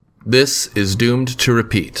This is doomed to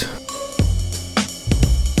repeat.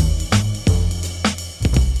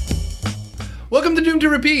 Welcome to Doomed to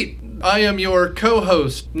Repeat. I am your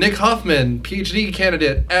co-host, Nick Hoffman, PhD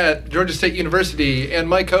candidate at Georgia State University, and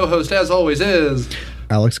my co-host, as always, is...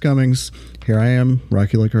 Alex Cummings. Here I am,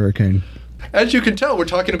 Rocky like a hurricane. As you can tell, we're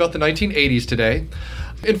talking about the 1980s today.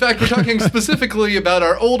 In fact, we're talking specifically about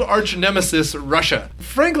our old arch nemesis, Russia.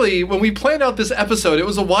 Frankly, when we planned out this episode, it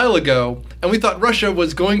was a while ago, and we thought Russia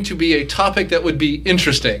was going to be a topic that would be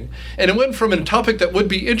interesting. And it went from a topic that would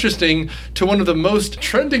be interesting to one of the most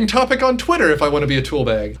trending topic on Twitter, if I want to be a tool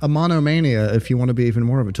bag. A monomania, if you want to be even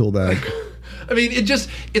more of a tool bag. I mean,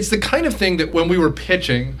 it's the kind of thing that when we were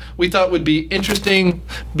pitching, we thought would be interesting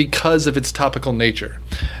because of its topical nature.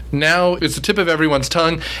 Now it's the tip of everyone's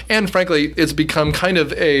tongue, and frankly, it's become kind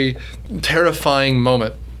of a terrifying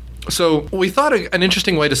moment. So we thought an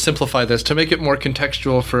interesting way to simplify this, to make it more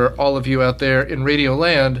contextual for all of you out there in Radio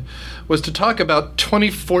Land, was to talk about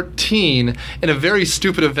 2014 and a very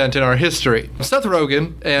stupid event in our history. Seth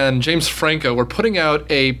Rogen and James Franco were putting out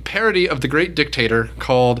a parody of The Great Dictator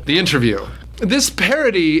called The Interview. This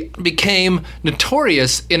parody became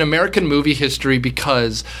notorious in American movie history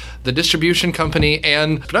because the distribution company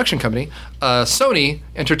and production company, Sony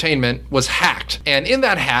Entertainment, was hacked. And in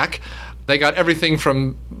that hack, they got everything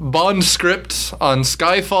from Bond scripts on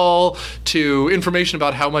Skyfall to information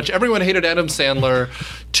about how much everyone hated Adam Sandler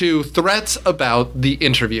to threats about The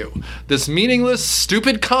Interview. This meaningless,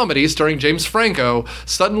 stupid comedy starring James Franco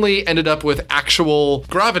suddenly ended up with actual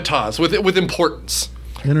gravitas, with importance.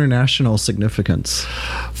 International significance.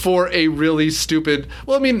 For a really stupid...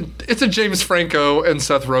 Well, I mean, it's a James Franco and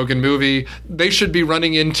Seth Rogen movie. They should be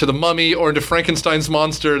running into The Mummy or into Frankenstein's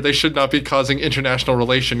monster. They should not be causing international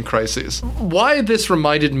relation crises. Why this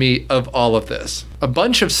reminded me of all of this? A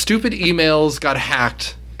bunch of stupid emails got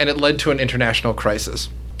hacked, and it led to an international crisis.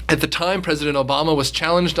 At the time, President Obama was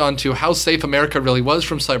challenged onto how safe America really was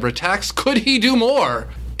from cyber attacks. Could he do more?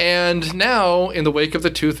 And now, in the wake of the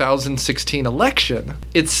 2016 election,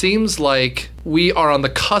 it seems like we are on the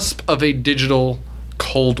cusp of a digital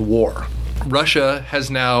Cold War. Russia has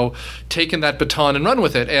now taken that baton and run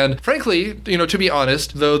with it. And frankly, to be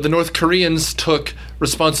honest, though the North Koreans took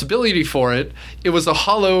responsibility for it, it was a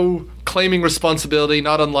hollow claiming responsibility,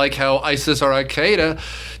 not unlike how ISIS or Al-Qaeda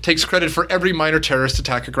takes credit for every minor terrorist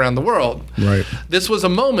attack around the world. Right. This was a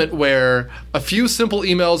moment where a few simple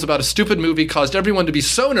emails about a stupid movie caused everyone to be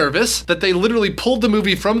so nervous that they literally pulled the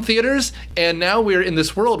movie from theaters, and now we're in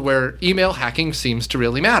this world where email hacking seems to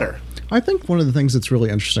really matter. I think one of the things that's really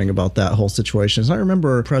interesting about that whole situation is I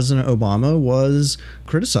remember President Obama was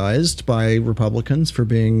criticized by Republicans for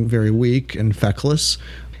being very weak and feckless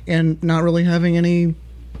and not really having any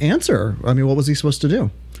answer. I mean, what was he supposed to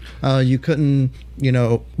do? You couldn't,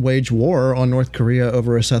 wage war on North Korea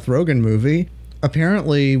over a Seth Rogen movie.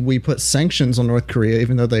 Apparently, we put sanctions on North Korea,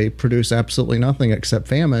 even though they produce absolutely nothing except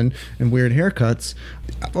famine and weird haircuts.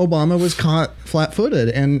 Obama was caught flat-footed,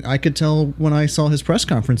 and I could tell when I saw his press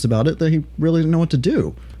conference about it that he really didn't know what to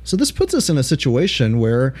do. So this puts us in a situation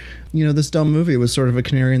where, this dumb movie was sort of a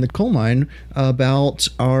canary in the coal mine about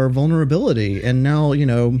our vulnerability. And now,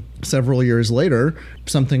 several years later,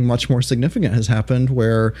 something much more significant has happened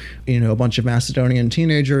where, a bunch of Macedonian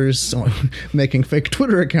teenagers making fake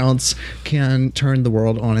Twitter accounts can turn the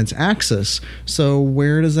world on its axis. So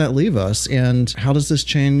where does that leave us? And how does this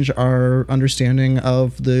change our understanding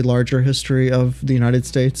of the larger history of the United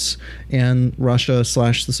States and Russia /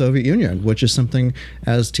 the Soviet Union, which is something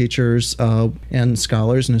as teachers and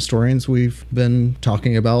scholars and historians we've been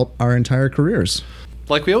talking about our entire careers?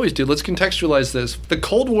 Like we always do, let's contextualize this. The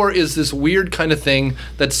Cold War is this weird kind of thing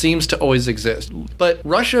that seems to always exist. But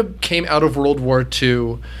Russia came out of World War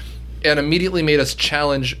II and immediately made us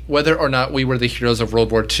challenge whether or not we were the heroes of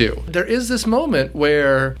World War II. There is this moment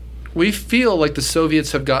where we feel like the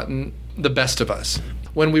Soviets have gotten the best of us.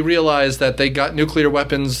 When we realize that they got nuclear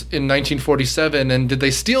weapons in 1947, and did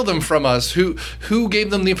they steal them from us? Who gave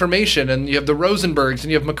them the information? And you have the Rosenbergs,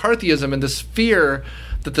 and you have McCarthyism, and this fear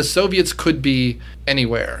that the Soviets could be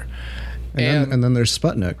anywhere. And then there's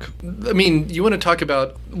Sputnik. I mean, you want to talk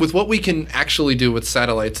about, with what we can actually do with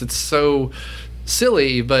satellites, it's so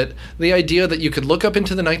silly, but the idea that you could look up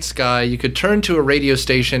into the night sky, you could turn to a radio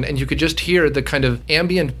station, and you could just hear the kind of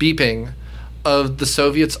ambient beeping of the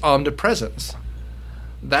Soviets' omnipresence.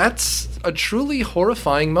 That's a truly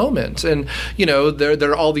horrifying moment. And,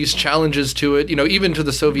 there are all these challenges to it, even to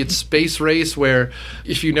the Soviet space race, where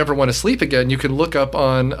if you never want to sleep again, you can look up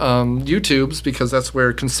on YouTube's, because that's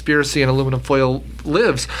where conspiracy and aluminum foil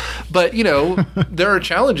lives. But, there are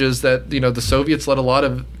challenges that, the Soviets let a lot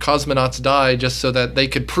of cosmonauts die just so that they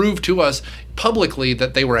could prove to us publicly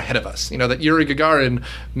that they were ahead of us. That Yuri Gagarin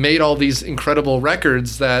made all these incredible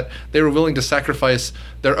records that they were willing to sacrifice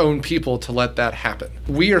their own people to let that happen.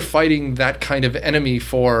 We are fighting that kind of enemy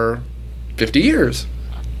for 50 years.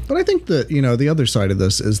 But I think that, the other side of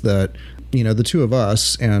this is that, the two of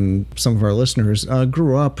us and some of our listeners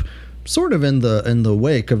grew up sort of in the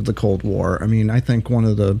wake of the Cold War. I mean, I think one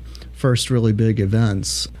of the first really big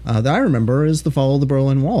events that I remember is the fall of the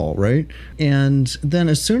Berlin Wall, right? And then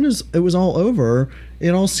as soon as it was all over, it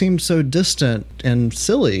all seemed so distant and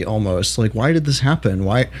silly almost. Like, why did this happen?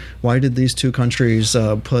 Why did these two countries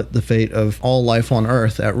put the fate of all life on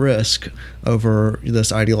Earth at risk over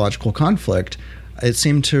this ideological conflict? It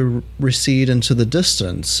seemed to recede into the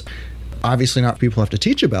distance. Obviously not people have to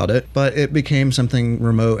teach about it, but it became something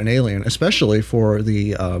remote and alien, especially for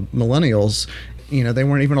the millennials. They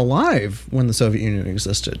weren't even alive when the Soviet Union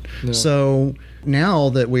existed. No. So now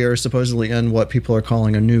that we are supposedly in what people are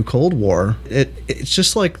calling a new Cold War, it's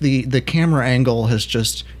just like the camera angle has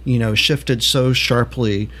just, shifted so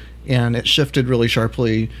sharply. And it shifted really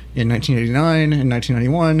sharply in 1989 and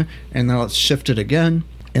 1991, and now it's shifted again.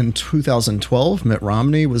 In 2012, Mitt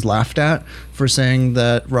Romney was laughed at for saying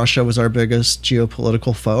that Russia was our biggest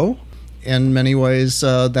geopolitical foe. In many ways,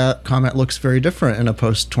 that comment looks very different in a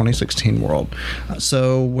post-2016 world.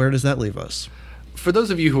 So where does that leave us? For those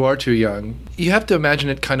of you who are too young, you have to imagine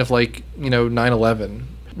it kind of like, 9/11.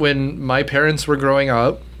 When my parents were growing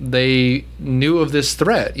up, they knew of this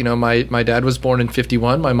threat. My dad was born in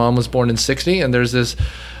 51, my mom was born in 60, and there's this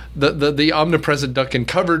the omnipresent duck and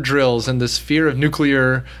cover drills and this fear of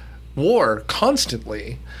nuclear war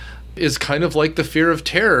constantly is kind of like the fear of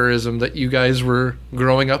terrorism that you guys were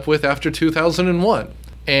growing up with after 2001.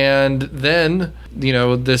 And then,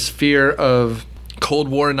 this fear of Cold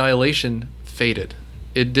War annihilation faded.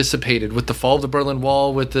 It dissipated with the fall of the Berlin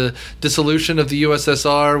Wall, with the dissolution of the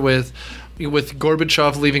USSR, with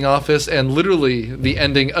Gorbachev leaving office, and literally the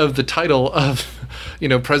ending of the title of,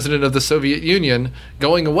 President of the Soviet Union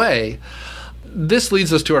going away. This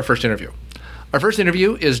leads us to our first interview. Our first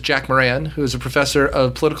interview is Jack Moran, who is a professor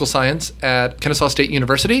of political science at Kennesaw State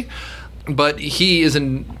University, but he is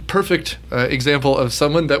a perfect example of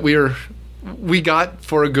someone that we got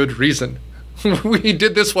for a good reason. We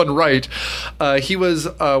did this one right. He was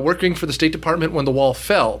working for the State Department when the wall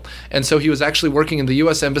fell, and so he was actually working in the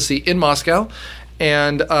U.S. Embassy in Moscow,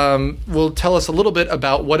 and will tell us a little bit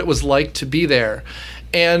about what it was like to be there.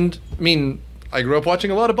 And, I grew up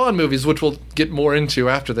watching a lot of Bond movies, which we'll get more into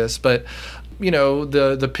after this, but,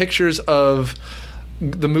 the pictures of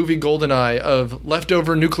the movie GoldenEye, of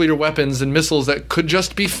leftover nuclear weapons and missiles that could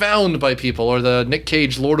just be found by people, or the Nick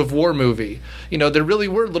Cage Lord of War movie. There really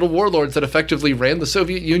were little warlords that effectively ran the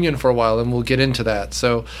Soviet Union for a while, and we'll get into that.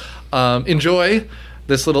 So enjoy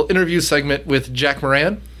this little interview segment with Jack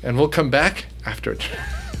Moran, and we'll come back after it.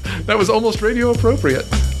 That was almost radio appropriate.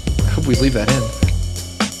 I hope we leave that in.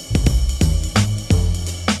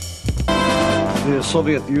 The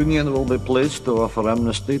Soviet Union will be pleased to offer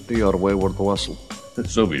amnesty to your wayward vassal. The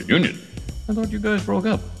Soviet Union? I thought you guys broke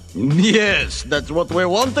up. Yes, that's what we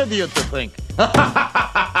wanted you to think.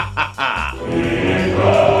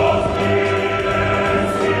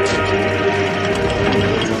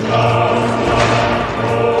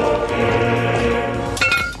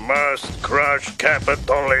 Must crush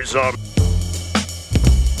capitalism.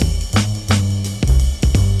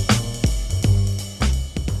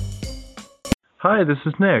 Hi, this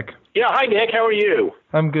is Nick. Yeah, hi, Nick. How are you?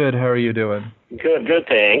 I'm good. How are you doing? Good,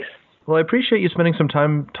 thanks. Well, I appreciate you spending some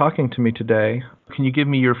time talking to me today. Can you give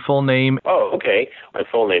me your full name? Oh, okay. My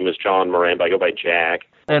full name is John Moran, but I go by Jack.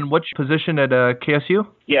 And what's your position at KSU?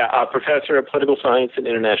 Yeah, professor of political science and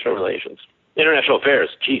international relations. International affairs.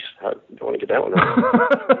 Jeez, I don't want to get that one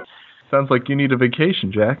wrong. Sounds like you need a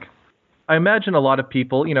vacation, Jack. I imagine a lot of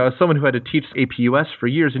people, as someone who had to teach AP US for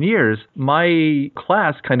years and years, my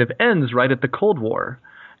class kind of ends right at the Cold War.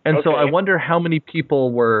 And so I wonder how many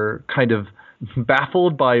people were kind of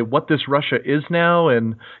baffled by what this Russia is now.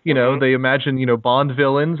 And, they imagine, Bond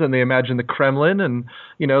villains, and they imagine the Kremlin, and,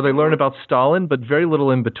 they learn about Stalin, but very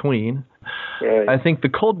little in between. Right. I think the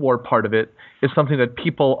Cold War part of it is something that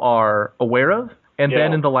people are aware of. And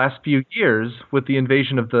then in the last few years, with the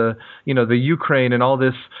invasion of the Ukraine and all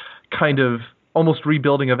this kind of almost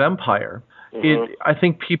rebuilding of empire, I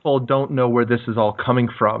think people don't know where this is all coming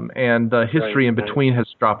from, and the history in between has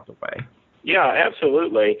dropped away. Yeah,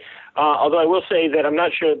 absolutely. Although I will say that I'm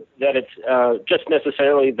not sure that it's just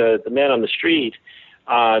necessarily the man on the street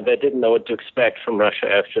that didn't know what to expect from Russia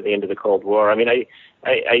after the end of the Cold War. I mean, I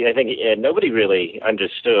think nobody really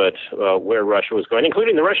understood where Russia was going,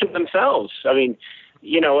 including the Russians themselves. I mean,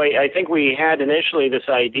 I think we had initially this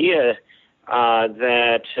idea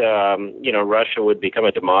that Russia would become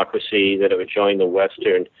a democracy, that it would join the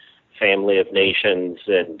Western family of nations,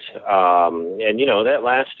 and that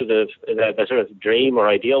lasted that sort of dream or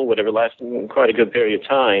ideal, whatever, lasted quite a good period of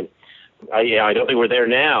time. I don't think we're there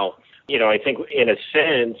now. I think in a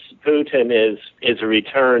sense, Putin is a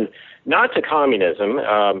return not to communism,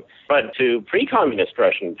 but to pre-communist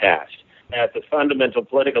Russian past, at the fundamental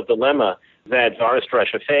political dilemma that Tsarist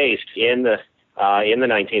Russia faced in the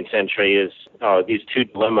 19th century. Is these two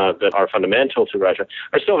dilemmas that are fundamental to Russia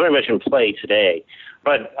are still very much in play today.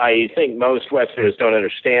 But I think most Westerners don't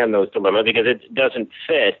understand those dilemmas because it doesn't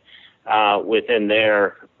fit within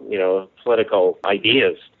their political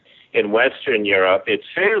ideas. In Western Europe, it's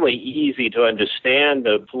fairly easy to understand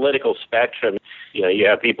the political spectrum. You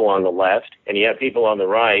have people on the left and you have people on the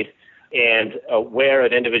right, and where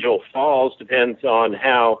an individual falls depends on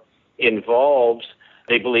how involved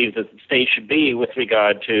they believe that the state should be with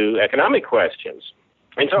regard to economic questions.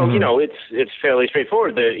 And so, it's fairly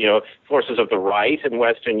straightforward. The forces of the right in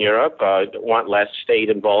Western Europe want less state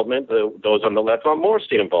involvement. Those on the left want more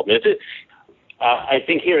state involvement. I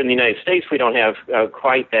think here in the United States, we don't have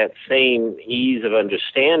quite that same ease of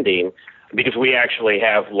understanding, because we actually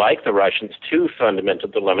have, like the Russians, two fundamental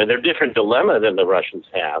dilemmas. They're different dilemma than the Russians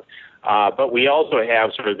have, but we also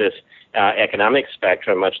have sort of this economic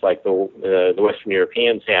spectrum, much like the Western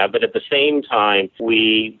Europeans have. But at the same time,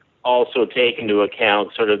 we also take into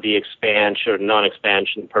account sort of the expansion or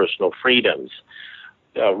non-expansion personal freedoms.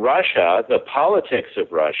 Russia, the politics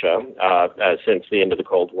of Russia, since the end of the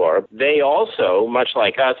Cold War, they also, much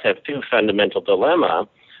like us, have two fundamental dilemmas,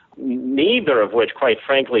 neither of which, quite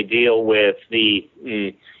frankly, deal with the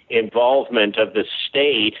involvement of the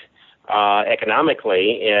state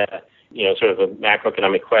economically, sort of the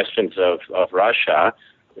macroeconomic questions of Russia.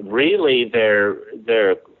 Really,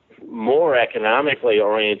 their more economically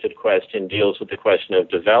oriented question deals with the question of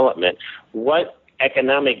development. What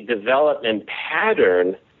economic development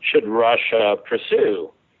pattern should Russia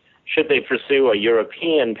pursue? Should they pursue a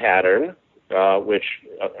European pattern, which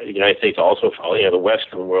the United States also followed? The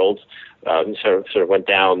Western world sort of went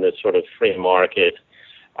down this sort of free market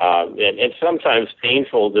and sometimes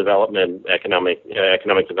painful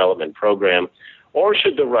economic development program, or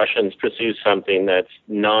should the Russians pursue something that's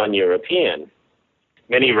non-European?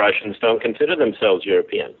 Many Russians don't consider themselves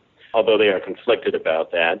European, although they are conflicted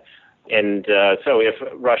about that. And so if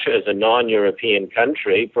Russia is a non-European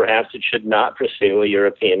country, perhaps it should not pursue a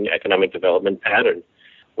European economic development pattern.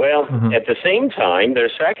 Well, at the same time, their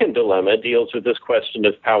second dilemma deals with this question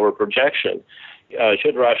of power projection.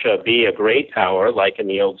 Should Russia be a great power, like in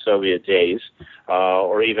the old Soviet days,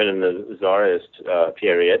 or even in the Tsarist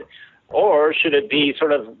period, or should it be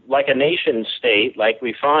sort of like a nation state like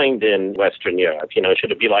we find in Western Europe?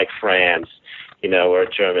 Should it be like France, or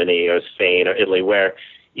Germany or Spain or Italy, where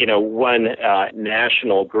one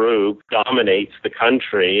national group dominates the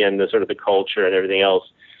country and the sort of the culture and everything else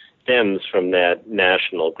stems from that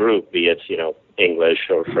national group, be it, English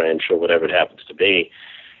or French or whatever it happens to be.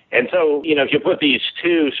 And so, if you put these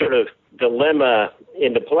two sort of dilemma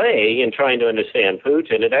into play in trying to understand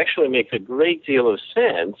Putin, it actually makes a great deal of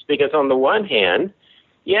sense, because on the one hand,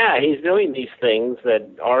 he's doing these things that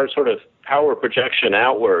are sort of power projection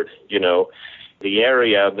outward, the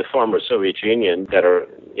area of the former Soviet Union that are,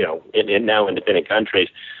 in now independent countries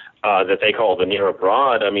that they call the near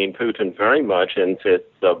abroad. I mean, Putin very much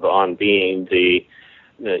insists on being the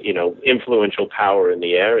influential power in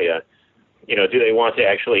the area. Do they want to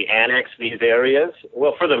actually annex these areas?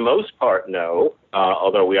 Well, for the most part, no,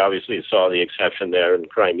 although we obviously saw the exception there in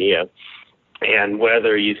Crimea. And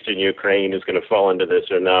whether Eastern Ukraine is going to fall into this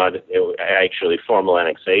or not, actually formal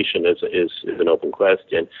annexation is an open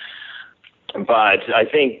question. But I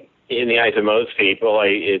think in the eyes of most people,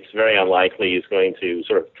 it's very unlikely he's going to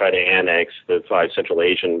sort of try to annex the 5 Central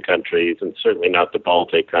Asian countries, and certainly not the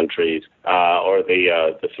Baltic countries or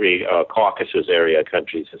the 3 Caucasus area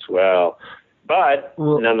countries as well. But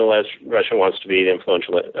nonetheless, Russia wants to be the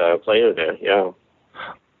influential player there. Yeah.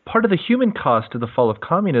 Part of the human cost of the fall of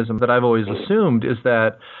communism that I've always assumed is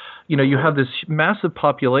that, you have this massive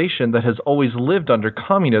population that has always lived under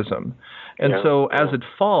communism. And so as it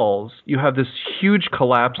falls, you have this huge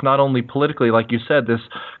collapse, not only politically, like you said, this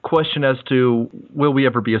question as to will we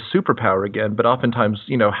ever be a superpower again, but oftentimes,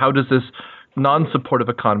 how does this non-supportive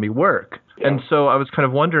economy work? Yeah. And so I was kind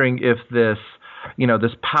of wondering if this,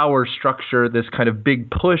 this power structure, this kind of big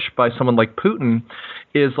push by someone like Putin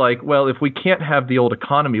is like, well, if we can't have the old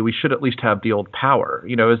economy, we should at least have the old power.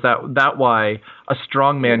 Is that why a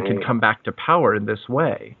strong man can come back to power in this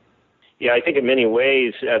way? Yeah, I think in many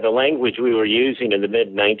ways, the language we were using in the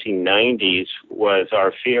mid-1990s was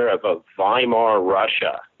our fear of a Weimar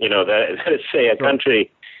Russia. That is, say, a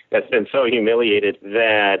country that's been so humiliated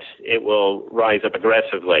that it will rise up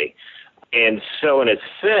aggressively. And so in a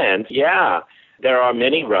sense, yeah, there are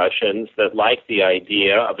many Russians that like the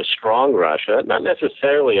idea of a strong Russia, not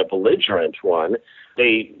necessarily a belligerent one.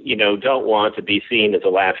 They, don't want to be seen as a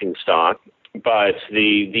laughingstock. But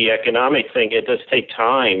the economic thing, it does take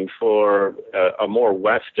time for a more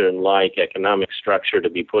Western-like economic structure to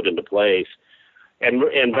be put into place. And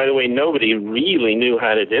by the way, nobody really knew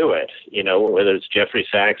how to do it, whether it's Jeffrey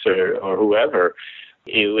Sachs or whoever.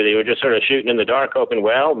 They were just sort of shooting in the dark, hoping,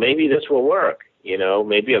 well, maybe this will work.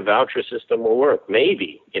 Maybe a voucher system will work.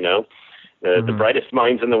 Maybe, The brightest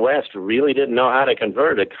minds in the West really didn't know how to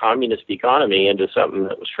convert a communist economy into something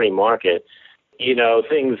that was free market.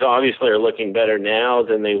 Things obviously are looking better now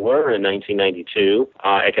than they were in 1992.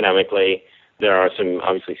 Economically, there are some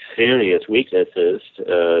obviously serious weaknesses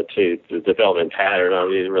to the development pattern.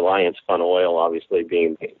 The reliance upon oil obviously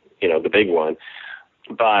being, the big one.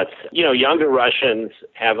 But, younger Russians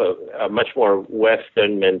have a much more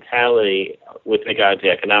Western mentality with regard to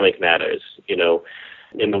economic matters.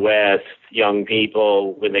 In the West, young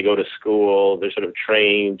people, when they go to school, they're sort of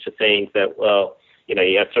trained to think that, well,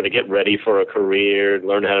 you have to sort of get ready for a career,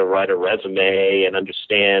 learn how to write a resume, and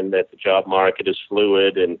understand that the job market is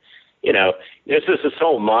fluid. And, there's this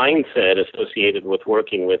whole mindset associated with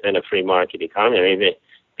working within a free market economy. I mean,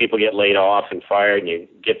 people get laid off and fired, and you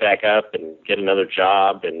get back up and get another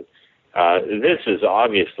job. And this is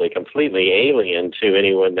obviously completely alien to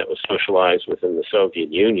anyone that was socialized within the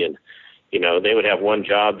Soviet Union. They would have one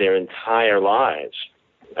job their entire lives.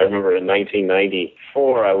 I remember in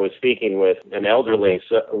 1994, I was speaking with an elderly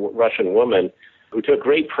Russian woman who took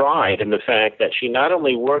great pride in the fact that she not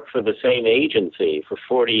only worked for the same agency for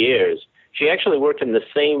 40 years, she actually worked in the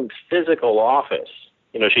same physical office.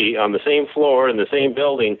 She on the same floor in the same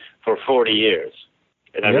building for 40 years.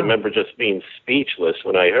 And I remember just being speechless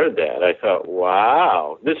when I heard that. I thought,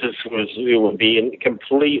 wow, it would be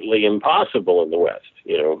completely impossible in the West,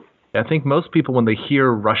 I think most people, when they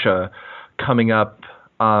hear Russia coming up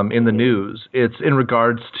in the news, it's in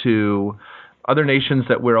regards to other nations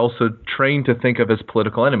that we're also trained to think of as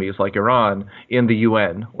political enemies, like Iran in the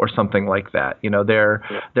UN or something like that.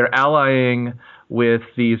 They're allying with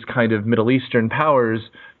these kind of Middle Eastern powers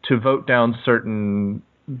to vote down certain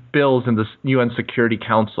bills in the UN Security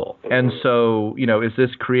Council. And so, is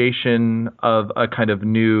this creation of a kind of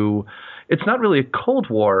new, it's not really a Cold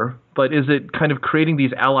War, but is it kind of creating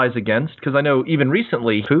these allies against? Because I know even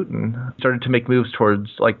recently Putin started to make moves towards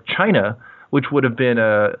like China, which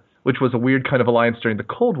was a weird kind of alliance during the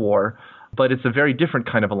Cold War, but it's a very different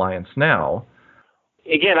kind of alliance now.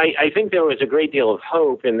 Again, I think there was a great deal of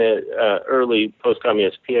hope in the early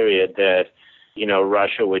post-communist period that,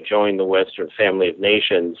 Russia would join the Western family of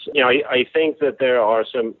nations. I think that there are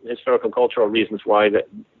some historical and cultural reasons why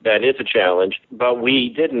that is a challenge, but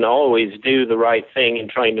we didn't always do the right thing in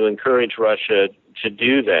trying to encourage Russia to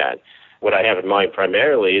do that. What I have in mind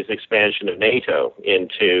primarily is expansion of NATO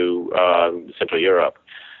into Central Europe.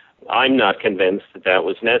 I'm not convinced that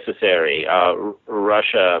was necessary.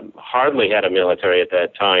 Russia hardly had a military at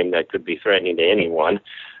that time that could be threatening to anyone.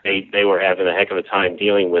 They were having a heck of a time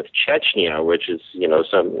dealing with Chechnya, which is,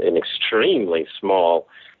 an extremely small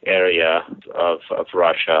area of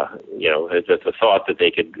Russia. The thought that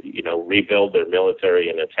they could, rebuild their military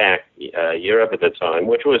and attack Europe at the time,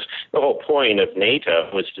 which was the whole point of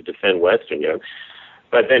NATO, was to defend Western Europe.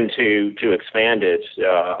 But then to expand it,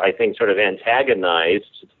 I think sort of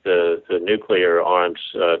antagonized the nuclear armed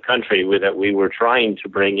country that we were trying to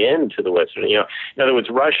bring into the Western. In other words,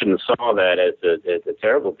 Russians saw that as a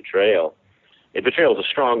terrible betrayal. Betrayal is a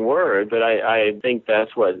strong word, but I think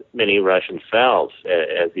that's what many Russians felt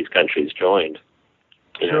as these countries joined.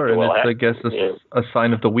 Sure, and it's, I guess, a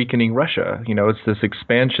sign of the weakening Russia. It's this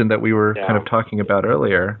expansion that we were kind of talking about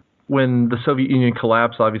earlier. When the Soviet Union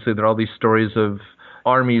collapsed, obviously there are all these stories of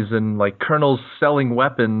armies and like colonels selling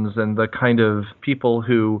weapons and the kind of people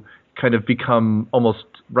who kind of become almost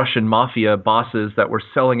Russian mafia bosses that were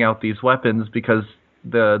selling out these weapons because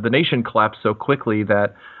the nation collapsed so quickly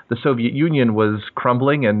that the Soviet Union was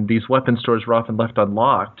crumbling and these weapon stores were often left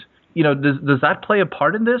unlocked. Does that play a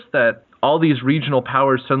part in this, that all these regional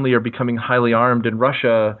powers suddenly are becoming highly armed and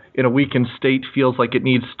Russia in a weakened state feels like it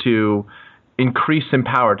needs to increase in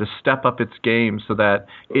power, to step up its game so that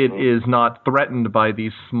it is not threatened by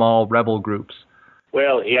these small rebel groups?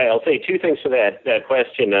 Well, yeah, I'll say two things to that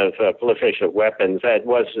question of proliferation of weapons. That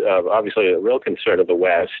was obviously a real concern of the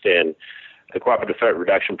West, and the Cooperative Threat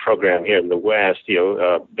Reduction Program here in the West,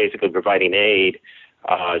 basically providing aid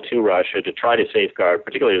to Russia to try to safeguard,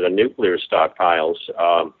 particularly the nuclear stockpiles.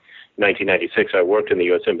 In 1996, I worked in the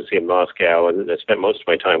U.S. Embassy in Moscow, and I spent most of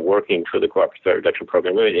my time working for the Cooperative Threat Reduction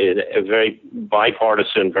Program. It's a very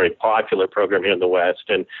bipartisan, very popular program here in the West,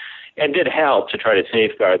 and did help to try to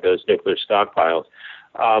safeguard those nuclear stockpiles.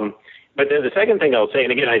 But then the second thing I'll say,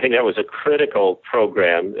 and again, I think that was a critical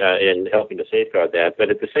program in helping to safeguard that, but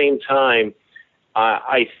at the same time,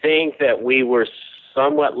 I think that we were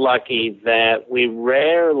somewhat lucky that we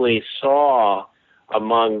rarely saw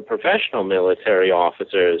among professional military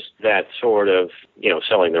officers that sort of,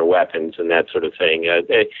 selling their weapons and that sort of thing.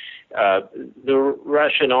 The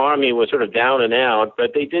Russian army was sort of down and out,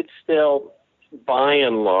 but they did still, by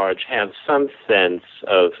and large, have some sense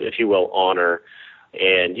of, if you will, honor.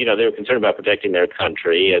 And, they were concerned about protecting their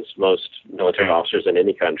country, as most military officers in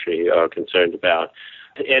any country are concerned about.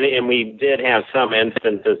 And we did have some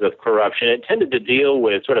instances of corruption. It tended to deal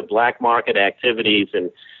with sort of black market activities and,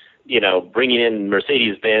 bringing in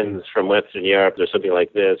Mercedes-Benz from Western Europe or something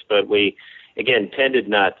like this. But we, again, tended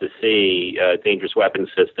not to see dangerous weapon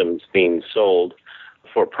systems being sold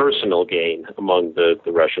for personal gain among the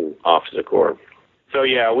Russian officer corps. So,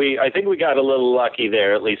 I think we got a little lucky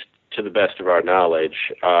there, at least to the best of our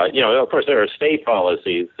knowledge. Of course, there are state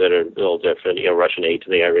policies that are a little different. Russian aid to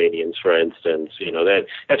the Iranians, for instance.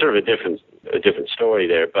 That's sort of a different story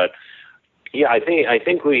there. But I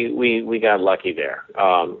think we got lucky there.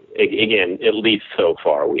 Again, at least so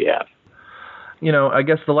far we have. I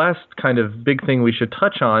guess the last kind of big thing we should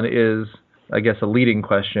touch on is, I guess, a leading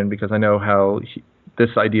question, because I know how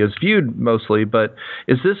this idea is viewed mostly, but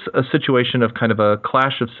is this a situation of kind of a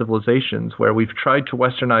clash of civilizations where we've tried to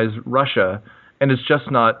westernize Russia and it's just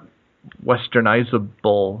not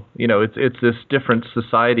westernizable? It's this different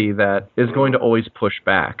society that is going to always push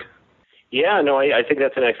back. Yeah, no, I think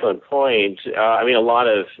that's an excellent point.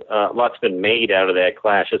 Lots been made out of that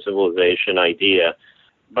clash of civilization idea.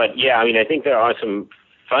 But I think there are some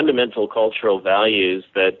fundamental cultural values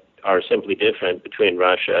that are simply different between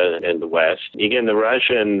Russia and the West. Again, the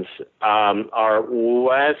Russians are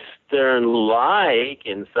Western-like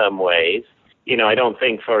in some ways. I don't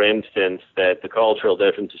think, for instance, that the cultural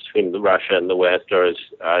differences between Russia and the West are as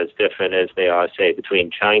different as they are, say,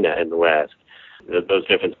 between China and the West. Those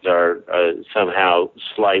differences are somehow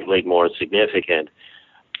slightly more significant.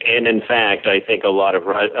 And in fact, I think a lot of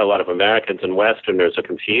Americans and Westerners are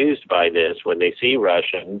confused by this when they see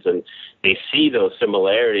Russians and they see those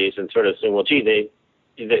similarities and sort of say, well, gee,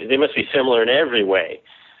 they must be similar in every way.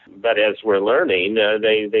 But as we're learning,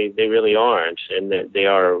 they really aren't, and they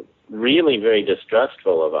are really very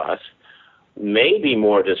distrustful of us, maybe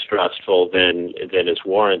more distrustful than is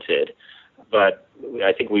warranted. But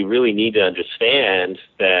I think we really need to understand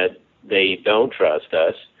that they don't trust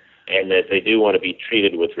us, and that they do want to be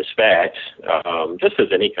treated with respect, just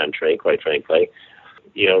as any country, quite frankly.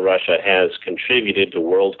 Russia has contributed to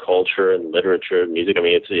world culture and literature and music. I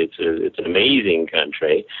mean, it's an amazing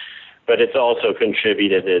country, but it's also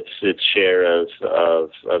contributed its share of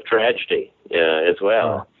tragedy as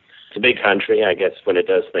well. It's a big country. I guess when it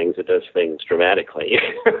does things dramatically.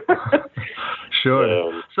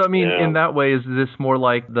 Sure. So, I mean, in that way, is this more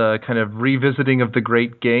like the kind of revisiting of the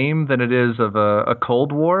Great Game than it is of a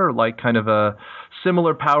Cold War, like kind of a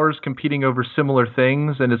similar powers competing over similar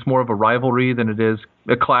things, and it's more of a rivalry than it is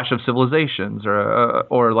a clash of civilizations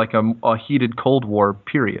or like a heated Cold War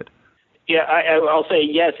period? Yeah, I'll say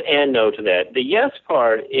yes and no to that. The yes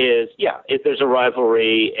part is, if there's a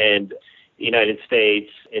rivalry, and the United States,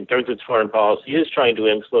 in terms of its foreign policy, is trying to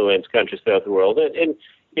influence countries throughout the world. And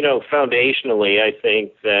foundationally, I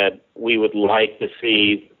think that we would like to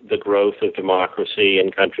see the growth of democracy in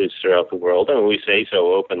countries throughout the world, and we say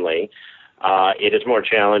so openly. It is more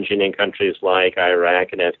challenging in countries like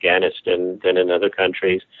Iraq and Afghanistan than in other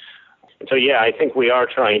countries. And so, I think we are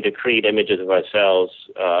trying to create images of ourselves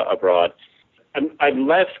abroad. I'm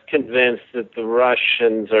less convinced that the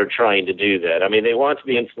Russians are trying to do that. I mean, they want to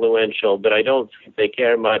be influential, but I don't think they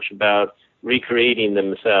care much about recreating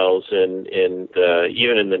themselves even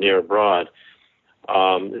in the near abroad.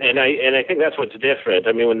 And I think that's what's different.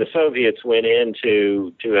 I mean, when the Soviets went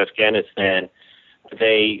into Afghanistan,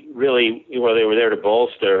 they really, they were there to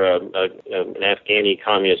bolster an Afghani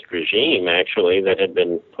communist regime, actually, that had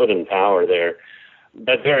been put in power there.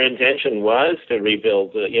 But their intention was to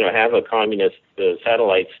rebuild, have a communist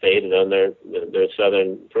satellite state on their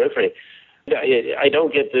southern periphery. I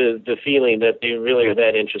don't get the feeling that they really are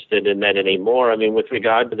that interested in that anymore. I mean, with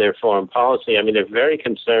regard to their foreign policy, I mean, they're very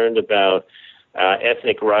concerned about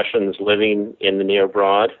ethnic Russians living in the near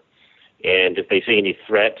abroad. And if they see any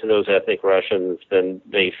threat to those ethnic Russians, then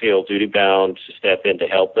they feel duty-bound to step in to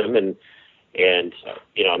help them. And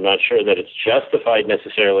I'm not sure that it's justified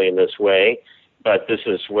necessarily in this way, but this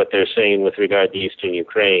is what they're saying with regard to Eastern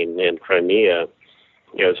Ukraine and Crimea.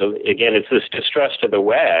 So again, it's this distrust of the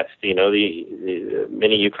West. The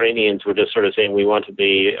many Ukrainians were just sort of saying we want to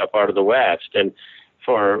be a part of the West, and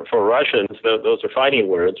for Russians, those are fighting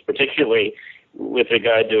words, particularly with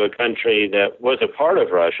regard to a country that was a part of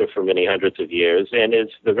Russia for many hundreds of years and is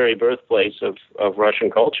the very birthplace of Russian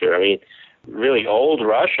culture. I mean, really old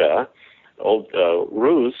Russia, old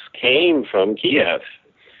Rus came from Kiev.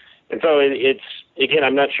 And so it's, again,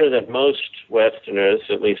 I'm not sure that most Westerners,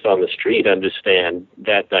 at least on the street, understand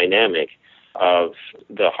that dynamic of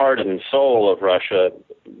the heart and soul of Russia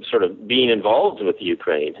sort of being involved with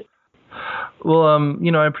Ukraine. Well,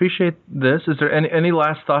 I appreciate this. Is there any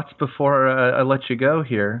last thoughts before I let you go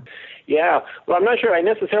here? Yeah. Well, I'm not sure I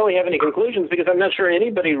necessarily have any conclusions because I'm not sure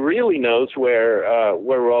anybody really knows where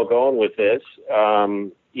we're all going with this.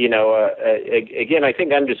 Again, I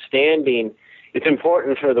think understanding, it's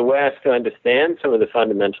important for the West to understand some of the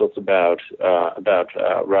fundamentals about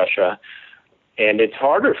Russia. And it's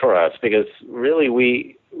harder for us because really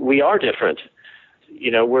we are different.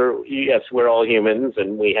 We're all humans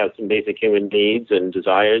and we have some basic human needs and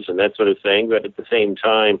desires and that sort of thing. But at the same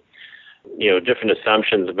time, different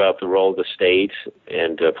assumptions about the role of the state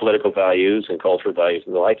and political values and cultural values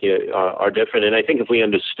and the like are different. And I think if we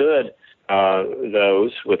understood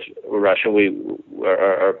those with Russia,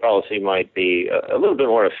 our policy might be a little bit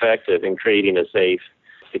more effective in creating a safe,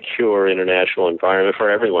 secure international environment for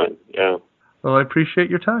everyone. Yeah. Well, I appreciate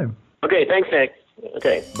your time. Okay, thanks, Nick.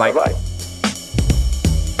 Okay, bye-bye.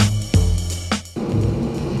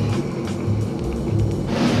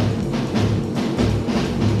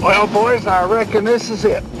 Well, boys, I reckon this is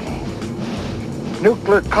it.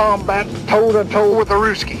 Nuclear combat toe-to-toe with the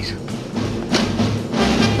Ruskies.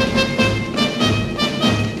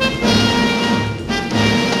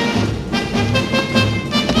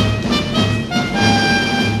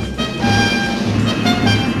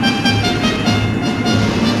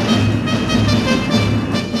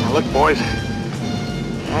 Now look, boys,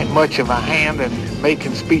 I ain't much of a hand in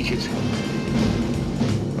making speeches.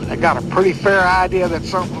 I got a pretty fair idea that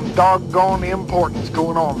something doggone important's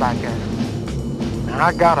going on back there. And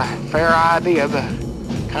I got a fair idea of the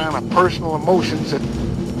kind of personal emotions that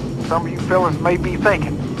some of you fellas may be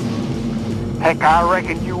thinking. Heck, I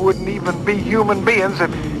reckon you wouldn't even be human beings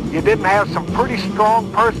if you didn't have some pretty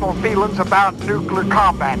strong personal feelings about nuclear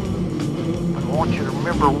combat. But I want you to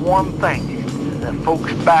remember one thing, that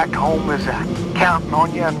folks back home is counting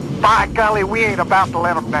on you, and by golly, we ain't about to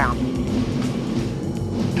let them down.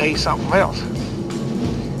 Tell you something else.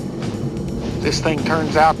 This thing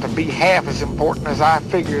turns out to be half as important as I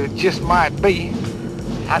figured it just might be.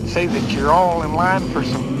 I'd say that you're all in line for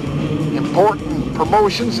some important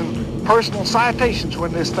promotions and personal citations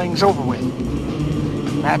when this thing's over with.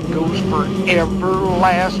 That goes for every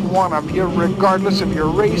last one of you, regardless of your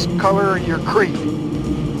race, color, or your creed.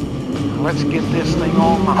 Now let's get this thing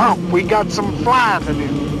on the hump. We got some flying to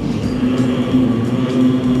do.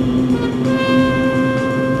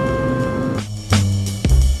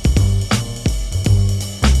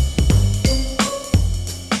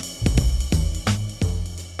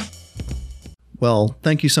 Well,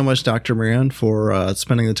 thank you so much, Dr. Moran, for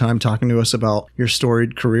spending the time talking to us about your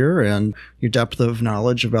storied career and your depth of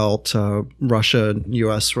knowledge about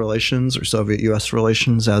Russia-U.S. relations, or Soviet-U.S.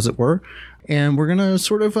 relations, as it were. And we're going to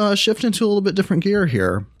sort of shift into a little bit different gear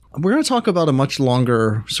here. We're going to talk about a much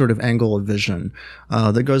longer sort of angle of vision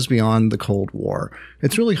that goes beyond the Cold War.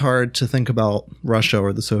 It's really hard to think about Russia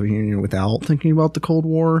or the Soviet Union without thinking about the Cold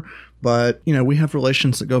War. But, we have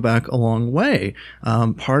relations that go back a long way.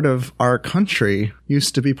 Part of our country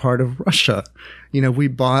used to be part of Russia. We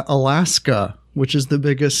bought Alaska, which is the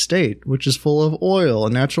biggest state, which is full of oil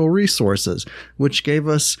and natural resources, which gave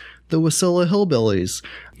us the Wasilla Hillbillies.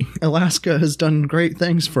 Alaska has done great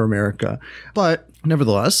things for America. But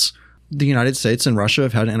nevertheless, the United States and Russia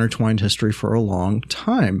have had an intertwined history for a long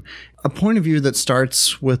time. A point of view that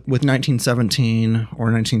starts with 1917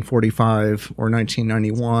 or 1945 or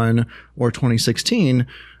 1991 or 2016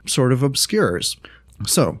 sort of obscures.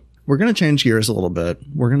 So we're going to change gears a little bit.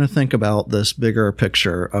 We're going to think about this bigger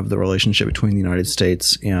picture of the relationship between the United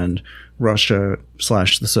States and Russia /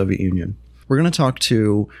 the Soviet Union. We're going to talk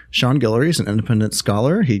to Sean Guillory. He's an independent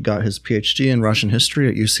scholar. He got his PhD in Russian history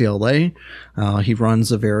at UCLA. He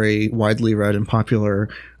runs a very widely read and popular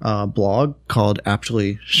blog called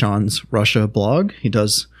aptly Sean's Russia blog. He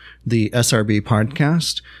does the SRB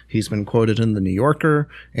podcast. He's been quoted in the New Yorker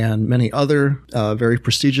and many other very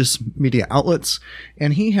prestigious media outlets.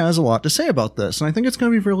 And he has a lot to say about this. And I think it's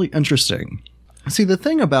going to be really interesting. See, the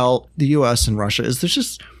thing about the U.S. and Russia is there's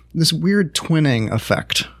just this weird twinning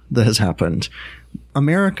effect that has happened.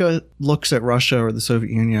 America looks at Russia or the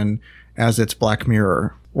Soviet Union as its Black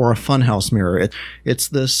Mirror or a funhouse mirror. It's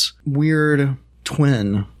this weird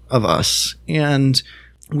twin of us. And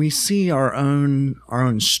we see our own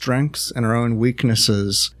strengths and our own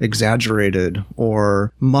weaknesses exaggerated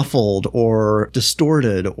or muffled or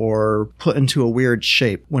distorted or put into a weird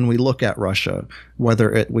shape when we look at Russia,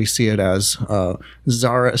 whether we see it as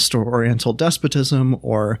Tsarist or Oriental despotism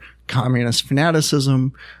or communist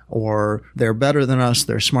fanaticism, or they're better than us,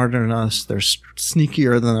 they're smarter than us, they're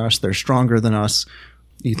sneakier than us, they're stronger than us.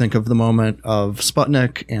 You think of the moment of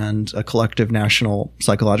Sputnik and a collective national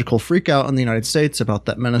psychological freakout in the United States about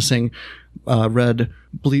that menacing red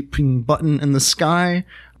bleeping button in the sky.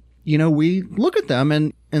 You know, we look at them,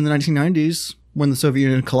 and in the 1990s, when the Soviet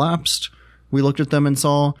Union collapsed, we looked at them and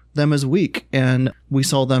saw them as weak, and we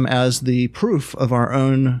saw them as the proof of our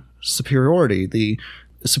own superiority, the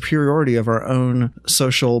superiority of our own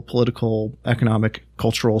social, political, economic,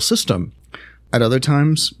 cultural system. At other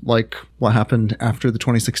times, like what happened after the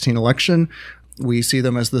 2016 election, we see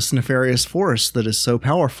them as this nefarious force that is so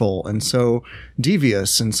powerful and so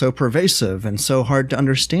devious and so pervasive and so hard to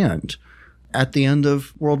understand. At the end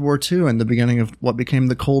of World War II and the beginning of what became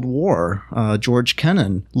the Cold War, George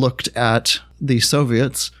Kennan looked at the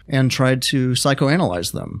Soviets and tried to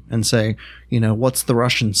psychoanalyze them and say, you know, what's the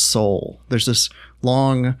Russian soul? There's this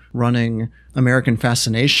long-running American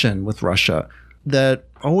fascination with Russia that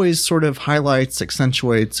always sort of highlights,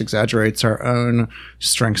 accentuates, exaggerates our own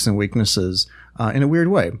strengths and weaknesses in a weird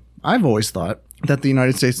way. I've always thought that the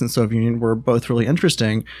United States and the Soviet Union were both really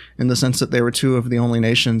interesting in the sense that they were two of the only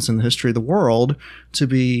nations in the history of the world to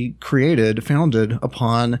be founded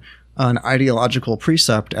upon an ideological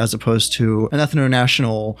precept as opposed to an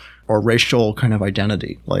ethno-national or racial kind of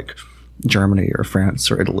identity, like Germany or France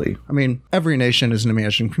or Italy. I mean, every nation is an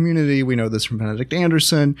imagined community. We know this from Benedict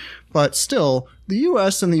Anderson, but still, the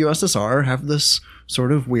US and the USSR have this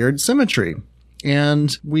sort of weird symmetry.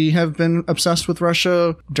 And we have been obsessed with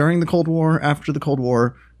Russia during the Cold War, after the Cold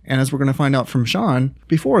War, and as we're going to find out from Sean,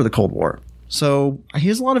 before the Cold War. So he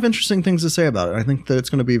has a lot of interesting things to say about it. I think that it's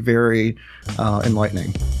going to be very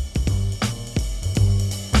enlightening.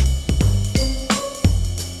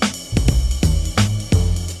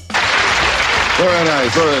 Very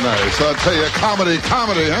nice, very nice. I'll tell you, comedy,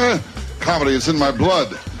 huh? Comedy, it's in my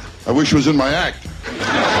blood. I wish it was in my act.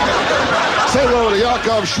 Say hello to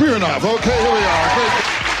Yakov Smirnov. Okay, here we are.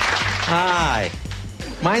 Hi.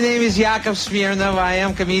 My name is Yakov Smirnov. I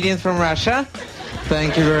am a comedian from Russia.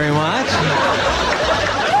 Thank you very much.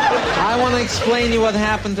 I want to explain to you what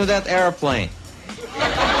happened to that airplane.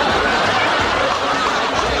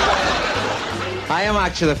 I am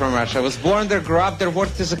actually from Russia. I was born there, grew up there,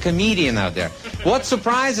 worked as a comedian out there. What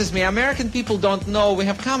surprises me, American people don't know we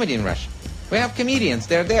have comedy in Russia. We have comedians.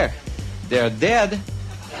 They're there. They're dead.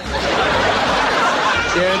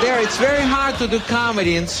 They're there. It's very hard to do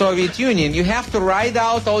comedy in Soviet Union. You have to write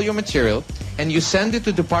out all your material and you send it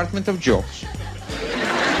to Department of Jokes.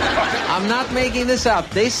 I'm not making this up.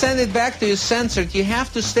 They send it back to you censored. You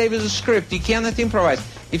have to stay with the script. You cannot improvise.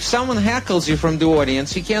 If someone heckles you from the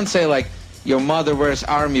audience, you can't say like, your mother wears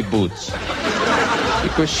army boots.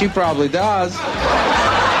 Because she probably does.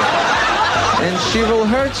 And she will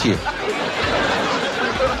hurt you.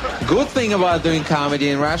 Good thing about doing comedy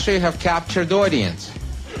in Russia, you have captured audience.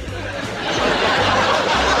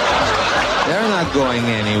 They're not going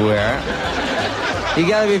anywhere. You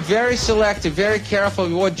gotta be very selective, very careful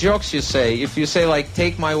with what jokes you say. If you say like,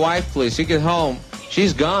 take my wife please, you get home,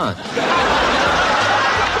 she's gone.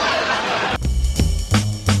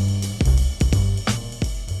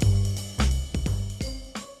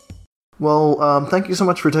 Well, thank you so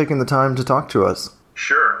much for taking the time to talk to us.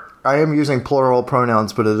 Sure. I am using plural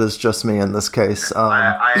pronouns, but it is just me in this case.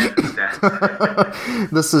 I understand.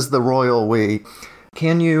 This is the royal we.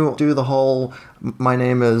 Can you do the whole, my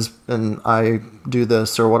name is, and I do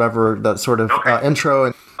this, or whatever, that sort of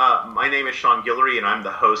intro? My name is Sean Guillory, and I'm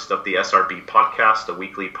the host of the SRB podcast, a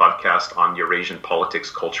weekly podcast on Eurasian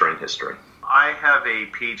politics, culture, and history. I have a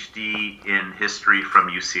PhD in history from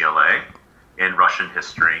UCLA, in Russian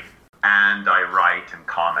history. And I write and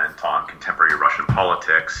comment on contemporary Russian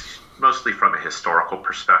politics, mostly from a historical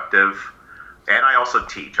perspective. And I also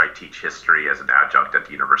teach. I teach history as an adjunct at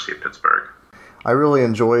the University of Pittsburgh. I really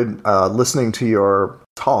enjoyed listening to your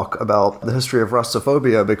talk about the history of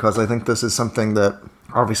Russophobia, because I think this is something that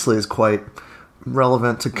obviously is quite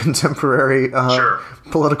relevant to contemporary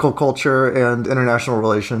political culture and international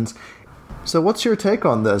relations. So what's your take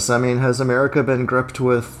on this? I mean, has America been gripped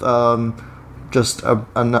with just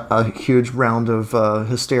a huge round of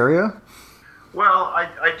hysteria? Well,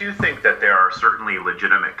 I do think that there are certainly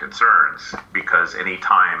legitimate concerns, because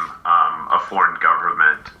anytime a foreign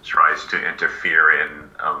government tries to interfere in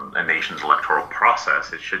a nation's electoral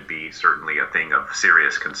process, it should be certainly a thing of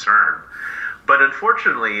serious concern. But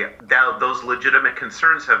unfortunately, those legitimate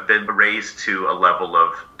concerns have been raised to a level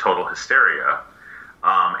of total hysteria.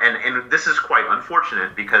 And this is quite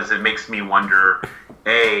unfortunate, because it makes me wonder,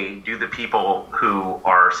 A, do the people who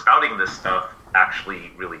are spouting this stuff actually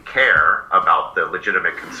really care about the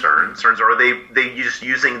legitimate concerns, or are they just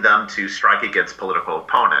using them to strike against political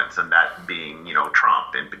opponents, and that being,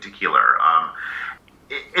 Trump in particular?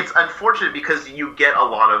 It's unfortunate, because you get a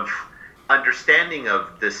lot of understanding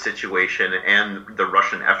of this situation and the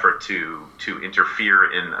Russian effort to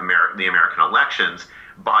interfere in the American elections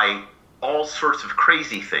by all sorts of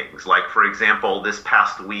crazy things. Like, for example, this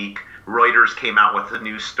past week, Reuters came out with a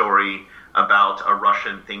news story about a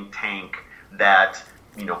Russian think tank that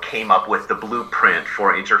came up with the blueprint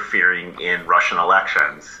for interfering in American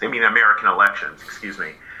elections, excuse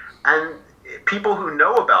me. And people who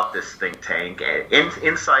know about this think tank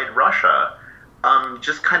inside Russia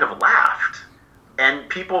just kind of laughed. And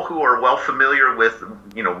people who are well familiar with,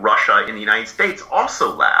 Russia in the United States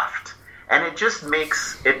also laughed. And it just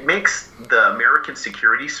makes the American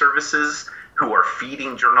security services who are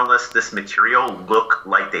feeding journalists this material look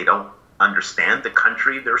like they don't understand the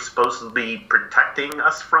country they're supposed to be protecting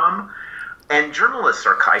us from. And journalists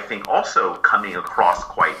are, I think, also coming across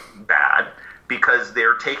quite bad, because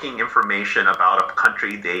they're taking information about a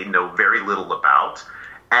country they know very little about,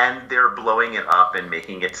 and they're blowing it up and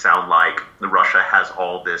making it sound like Russia has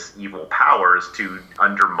all this evil powers to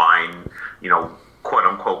undermine, quote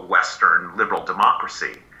unquote, Western liberal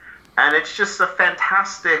democracy. And it's just a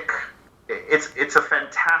fantastic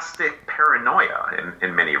paranoia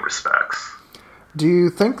in many respects. Do you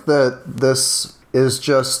think that this is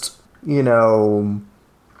just,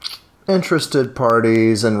 interested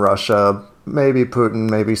parties in Russia, maybe Putin,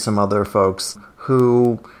 maybe some other folks,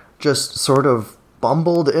 who just sort of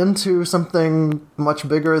bumbled into something much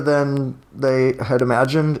bigger than they had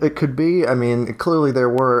imagined it could be? I mean, clearly there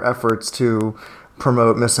were efforts to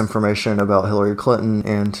promote misinformation about Hillary Clinton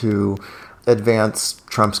and to advance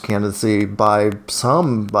Trump's candidacy by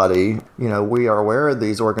somebody. We are aware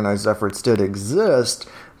these organized efforts did exist,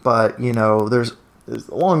 but, there's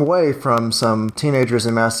a long way from some teenagers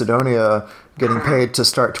in Macedonia getting paid to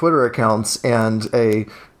start Twitter accounts and a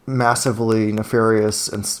massively nefarious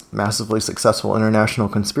and massively successful international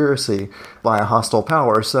conspiracy by a hostile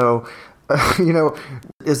power. So,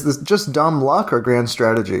 is this just dumb luck or grand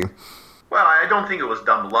strategy? Well, I don't think it was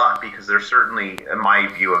dumb luck, because there's certainly, my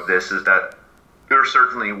view of this is that there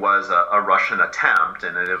certainly was a Russian attempt,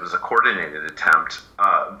 and it was a coordinated attempt,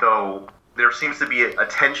 though there seems to be a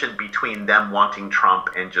tension between them wanting Trump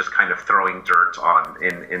and just kind of throwing dirt on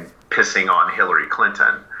and pissing on Hillary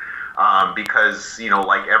Clinton. Because,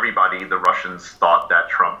 like everybody, the Russians thought that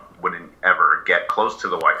Trump wouldn't ever get close to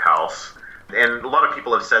the White House. And a lot of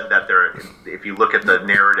people have said that if you look at the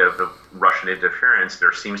narrative of Russian interference,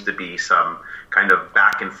 there seems to be some kind of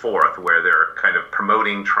back and forth where they're kind of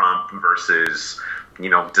promoting Trump versus,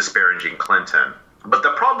 disparaging Clinton. But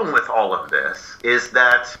the problem with all of this is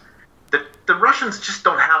that the Russians just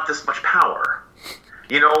don't have this much power.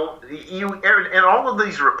 In all of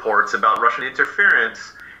these reports about Russian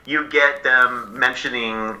interference, you get them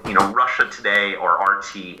mentioning, Russia Today or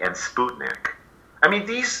RT and Sputnik. I mean,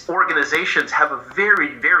 these organizations have a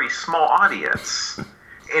very, very small audience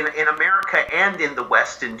in America and in the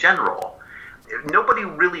West in general. Nobody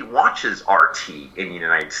really watches RT in the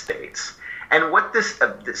United States. And what this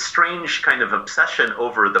strange kind of obsession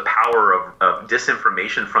over the power of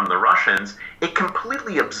disinformation from the Russians, it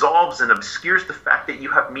completely absolves and obscures the fact that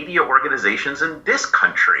you have media organizations in this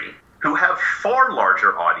country who have far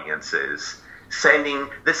larger audiences sending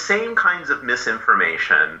the same kinds of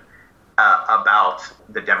misinformation about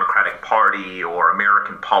the Democratic Party or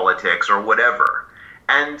American politics or whatever.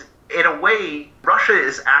 And in a way, Russia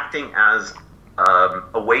is acting as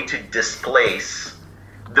a way to displace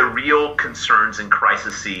the real concerns and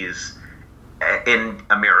crises in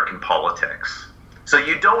American politics. So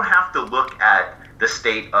you don't have to look at the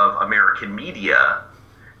state of American media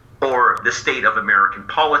or the state of American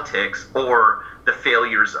politics or the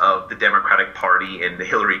failures of the Democratic Party and the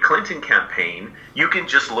Hillary Clinton campaign. You can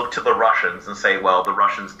just look to the Russians and say, well, the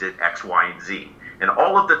Russians did X, Y, and Z. And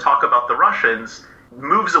all of the talk about the Russians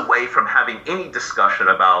moves away from having any discussion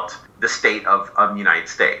about the state of the United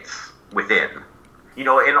States within.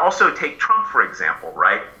 And also take Trump, for example,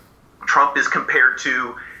 right? Trump is compared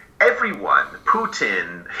to everyone,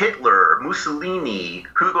 Putin, Hitler, Mussolini,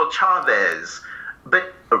 Hugo Chavez,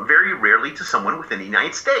 but very rarely to someone within the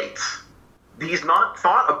United States. He's not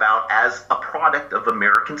thought about as a product of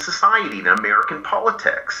American society and American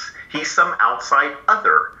politics. He's some outside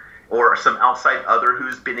other, or some outside other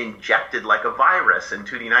who's been injected like a virus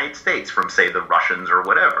into the United States from, say, the Russians or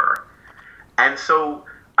whatever. And so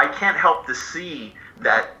I can't help to see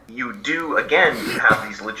that you have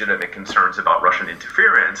these legitimate concerns about Russian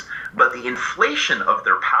interference, but the inflation of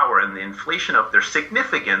their power and the inflation of their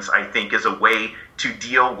significance, I think, is a way to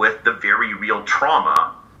deal with the very real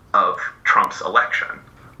trauma of Trump's election.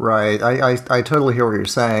 Right. I totally hear what you're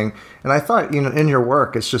saying. And I thought, in your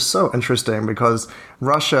work, it's just so interesting because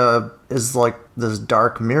Russia is like this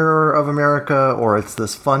dark mirror of America, or it's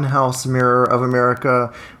this funhouse mirror of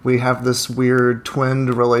America. We have this weird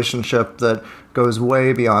twinned relationship that goes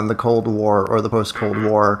way beyond the Cold War or the post-Cold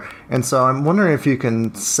War. And so I'm wondering if you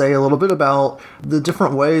can say a little bit about the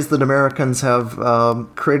different ways that Americans have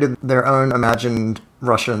created their own imagined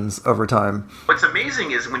Russians over time. What's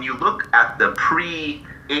amazing is when you look at the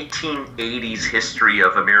pre-1880s history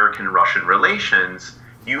of American-Russian relations,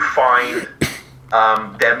 you find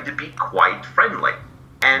them to be quite friendly.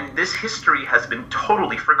 And this history has been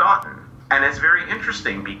totally forgotten. And it's very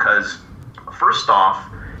interesting because, first off,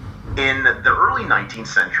 in the early 19th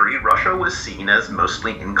century, Russia was seen as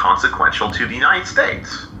mostly inconsequential to the United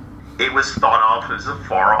States. It was thought of as a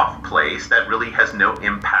far-off place that really has no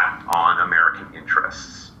impact on American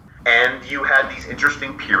interests. And you had these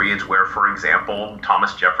interesting periods where, for example,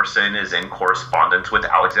 Thomas Jefferson is in correspondence with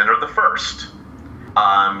Alexander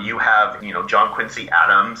I. You have, John Quincy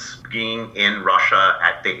Adams being in Russia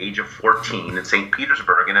at the age of 14 in St.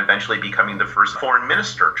 Petersburg and eventually becoming the first foreign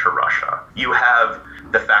minister to Russia. You have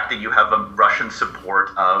the fact that you have a Russian support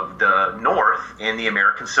of the North in the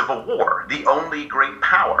American Civil War, the only great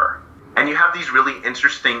power. And you have these really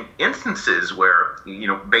interesting instances where,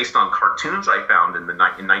 based on cartoons I found in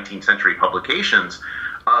 19th century publications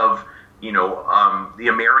of, the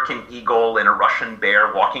American eagle and a Russian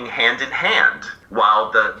bear walking hand in hand,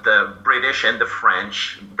 while the British and the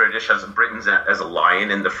French, Britain's as a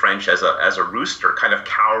lion and the French as a rooster, kind of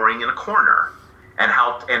cowering in a corner. And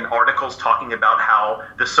articles talking about how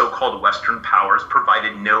the so-called Western powers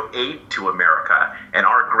provided no aid to America, and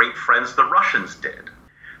our great friends the Russians did.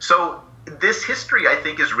 So this history, I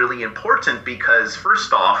think, is really important because,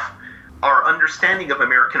 first off, our understanding of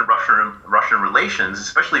American-Russian relations,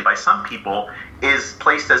 especially by some people, is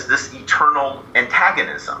placed as this eternal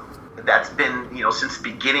antagonism that's been, since the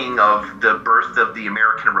beginning of the birth of the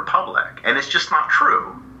American Republic. And it's just not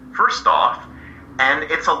true, first off. And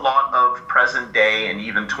it's a lot of present day and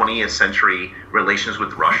even 20th century relations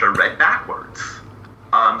with Russia read backwards.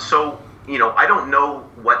 So I don't know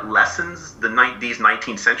what lessons these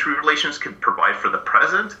 19th century relations could provide for the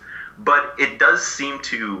present, but it does seem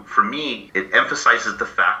to, for me, it emphasizes the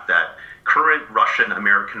fact that current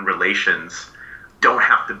Russian-American relations don't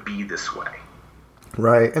have to be this way.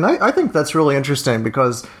 Right, and I think that's really interesting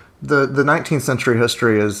because the 19th century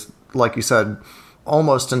history is, like you said,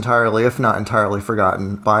 almost entirely, if not entirely,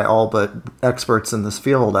 forgotten by all but experts in this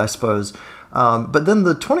field, I suppose. But then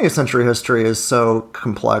the 20th century history is so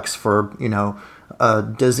complex for, a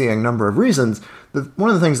dizzying number of reasons. One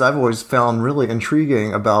of the things I've always found really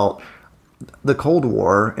intriguing about the Cold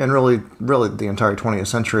War and really the entire 20th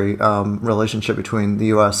century relationship between the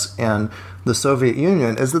U.S. and the Soviet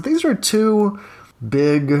Union is that these are two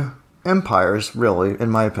big empires, really,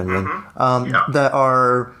 in my opinion, that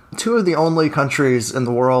are two of the only countries in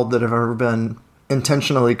the world that have ever been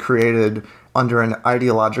intentionally created under an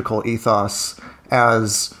ideological ethos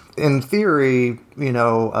as, in theory,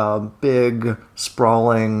 big,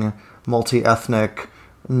 sprawling, multi-ethnic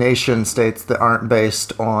nation states that aren't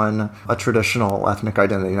based on a traditional ethnic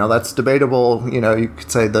identity. That's debatable. You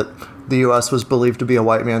could say that the U.S. was believed to be a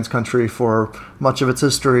white man's country for much of its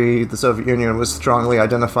history. The Soviet Union was strongly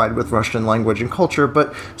identified with Russian language and culture,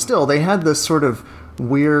 but still, they had this sort of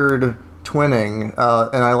weird twinning,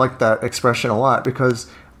 and I like that expression a lot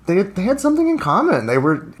because they had something in common.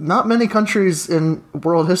 Not many countries in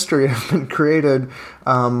world history have been created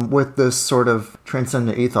with this sort of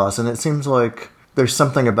transcendent ethos, and it seems like there's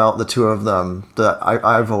something about the two of them that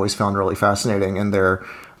I've always found really fascinating in their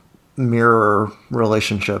mirror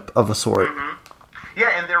relationship of a sort. Mm-hmm.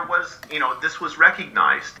 Yeah, and there was, this was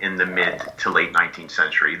recognized in the mid to late 19th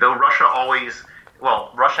century, though Russia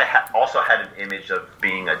also had an image of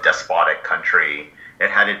being a despotic country It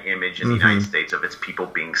had an image in the United States of its people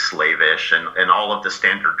being slavish and all of the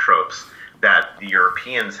standard tropes that the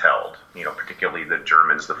Europeans held, particularly the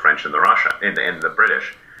Germans, the French, and the Russian and the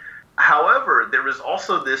British. However, there was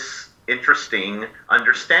also this interesting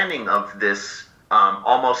understanding of this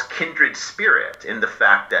almost kindred spirit in the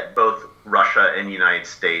fact that both Russia and the United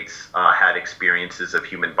States had experiences of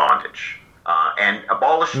human bondage and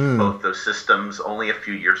abolished both those systems only a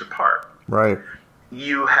few years apart. Right.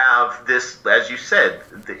 You have this, as you said,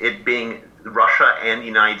 it being Russia and the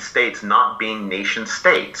United States not being nation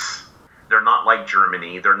states. They're not like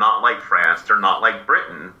Germany. They're not like France. They're not like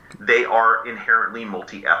Britain. They are inherently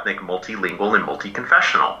multi-ethnic, multilingual, and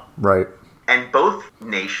multi-confessional. Right. And both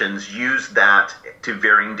nations use that to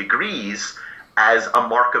varying degrees as a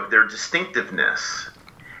mark of their distinctiveness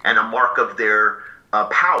and a mark of their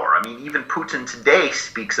power. I mean, even Putin today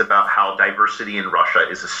speaks about how diversity in Russia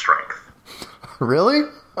is a strength. Really?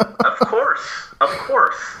 Of course.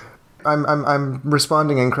 I'm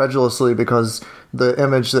responding incredulously because the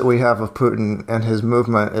image that we have of Putin and his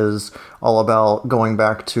movement is all about going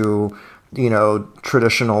back to,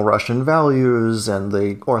 traditional Russian values and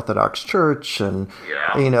the Orthodox Church and,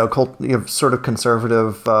 sort of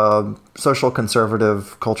conservative, social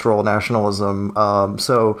conservative cultural nationalism.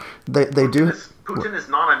 So they do. Putin is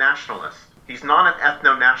not a nationalist. He's not an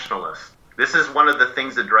ethno-nationalist. This is one of the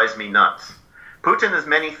things that drives me nuts. Putin is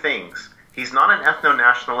many things. He's not an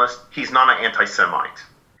ethno-nationalist. He's not an anti-Semite.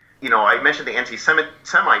 I mentioned the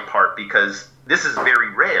anti-Semite part because this is very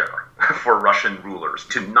rare for Russian rulers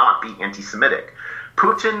to not be anti-Semitic.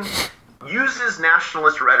 Putin uses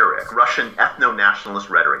nationalist rhetoric, Russian ethno-nationalist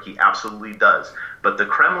rhetoric. He absolutely does. But the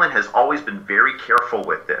Kremlin has always been very careful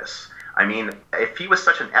with this. I mean, if he was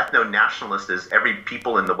such an ethno-nationalist as every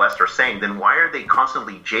people in the West are saying, then why are they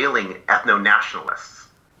constantly jailing ethno-nationalists?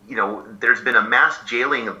 There's been a mass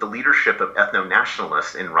jailing of the leadership of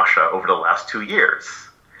ethno-nationalists in Russia over the last 2 years.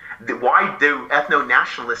 Why do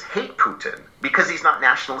ethno-nationalists hate Putin? Because he's not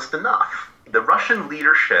nationalist enough. The Russian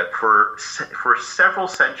leadership for several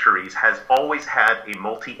centuries has always had a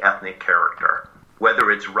multi-ethnic character.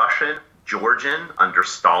 Whether it's Russian, Georgian, under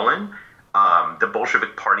Stalin, the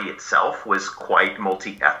Bolshevik Party itself was quite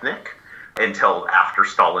multi-ethnic. Until after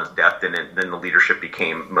Stalin's death, then the leadership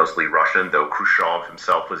became mostly Russian, though Khrushchev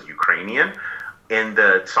himself was Ukrainian. In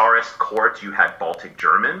the Tsarist court, you had Baltic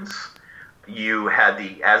Germans. You had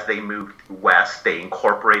as they moved west, they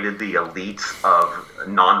incorporated the elites of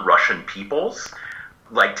non-Russian peoples.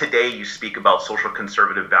 Like today, you speak about social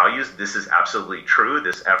conservative values. This is absolutely true.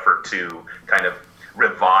 This effort to kind of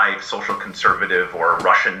revive social conservative or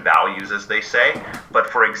Russian values, as they say. But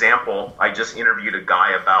for example, I just interviewed a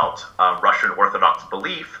guy about Russian Orthodox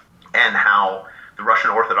belief and how the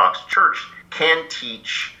Russian Orthodox Church can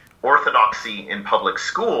teach orthodoxy in public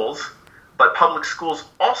schools, but public schools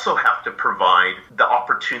also have to provide the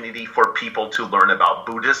opportunity for people to learn about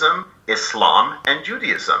Buddhism, Islam, and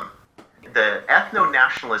Judaism. The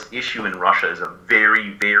ethno-nationalist issue in Russia is a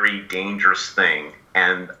very, very dangerous thing.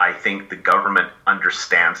 And I think the government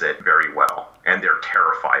understands it very well, and they're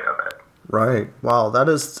terrified of it. Right. Wow.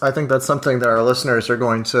 I think that's something that our listeners are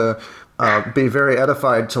going to be very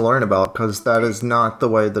edified to learn about, because that is not the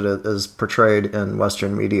way that it is portrayed in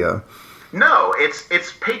Western media. No,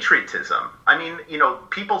 it's patriotism. I mean,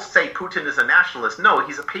 people say Putin is a nationalist. No,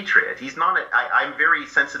 he's a patriot. He's not. I'm very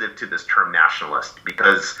sensitive to this term nationalist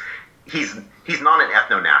because he's not an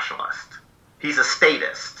ethno-nationalist. He's a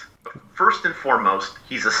statist. First and foremost,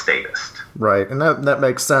 he's a statist. Right, and that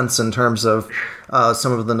makes sense in terms of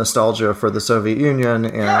some of the nostalgia for the Soviet Union,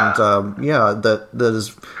 and that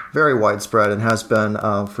is very widespread and has been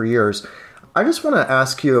for years. I just want to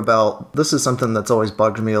ask you about, this is something that's always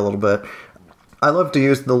bugged me a little bit. I love to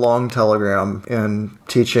use the long telegram in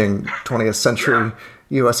teaching 20th century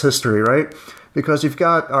U.S. history, right? Because you've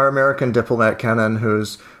got our American diplomat, Kennan,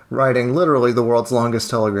 who's writing literally the world's longest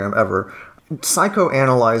telegram ever,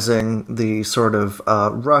 psychoanalyzing the sort of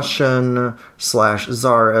Russian /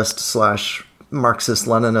 Tsarist /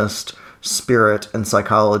 Marxist-Leninist spirit and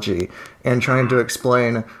psychology, and trying to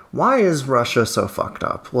explain, why is Russia so fucked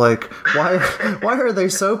up? Like, why are they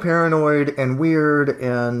so paranoid and weird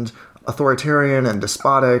and authoritarian and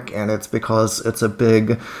despotic? And it's because it's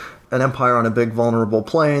an empire on a big vulnerable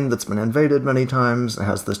plain that's been invaded many times. It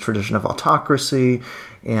has this tradition of autocracy,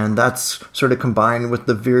 and that's sort of combined with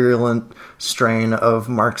the virulent strain of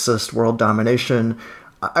Marxist world domination.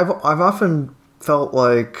 I've often felt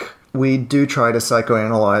like we do try to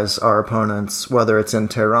psychoanalyze our opponents, whether it's in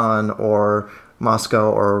Tehran or Moscow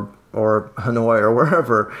or Hanoi or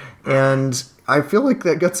wherever. And I feel like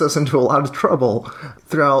that gets us into a lot of trouble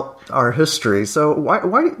throughout our history. So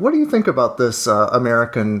what do you think about this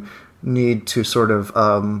American need to sort of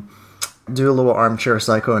do a little armchair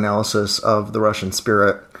psychoanalysis of the Russian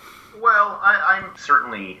spirit? Well, I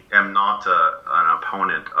certainly am not an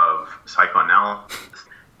opponent of psychoanalysis.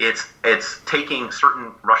 It's taking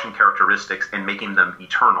certain Russian characteristics and making them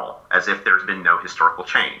eternal, as if there's been no historical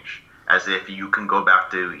change. As if you can go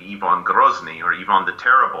back to Ivan Grozny or Ivan the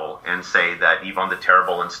Terrible and say that Ivan the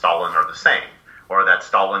Terrible and Stalin are the same, or that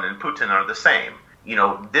Stalin and Putin are the same.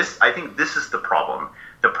 I think this is the problem.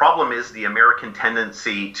 The problem is the American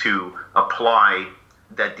tendency to apply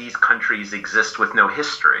that these countries exist with no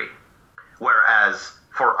history, whereas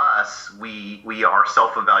for us, our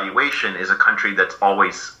self-evaluation is a country that's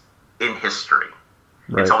always in history.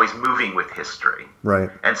 Right. It's always moving with history. Right.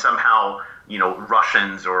 And somehow,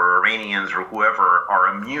 Russians or Iranians or whoever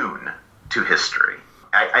are immune to history.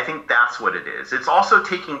 I think that's what it is. It's also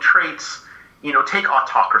taking traits, take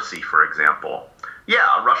autocracy, for example.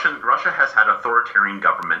 Yeah, Russia has had authoritarian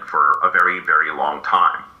government for a very, very long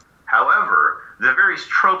time. However, the various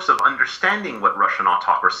tropes of understanding what Russian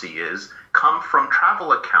autocracy is come from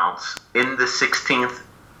travel accounts in the 16th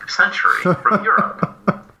century from Europe.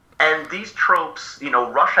 And these tropes,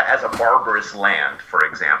 Russia as a barbarous land, for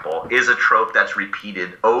example, is a trope that's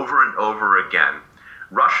repeated over and over again.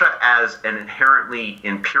 Russia as an inherently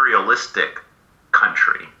imperialistic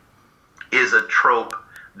country is a trope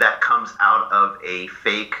that comes out of a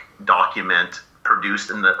fake document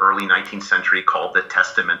produced in the early 19th century called the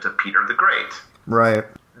Testament of Peter the Great. Right.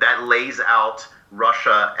 That lays out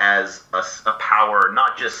Russia as a power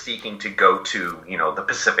not just seeking to go to, the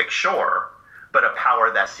Pacific shore, but a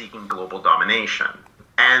power that's seeking global domination.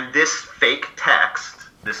 And this fake text,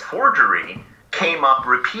 this forgery, came up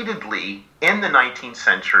repeatedly in the 19th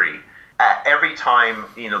century every time,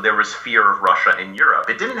 there was fear of Russia in Europe.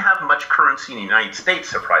 It didn't have much currency in the United States,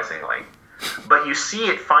 surprisingly. But you see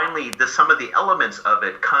it finally, some of the elements of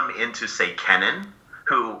it come into, say, Kennan,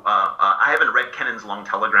 who, I haven't read Kennan's long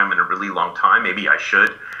telegram in a really long time, maybe I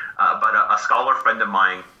should, but a scholar friend of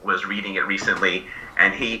mine was reading it recently,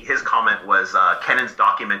 and his comment was, Kennan's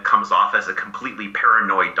document comes off as a completely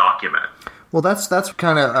paranoid document. Well, that's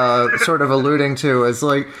kind of sort of alluding to, is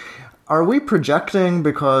like, are we projecting?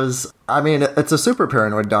 Because, it's a super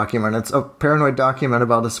paranoid document. It's a paranoid document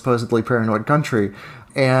about a supposedly paranoid country.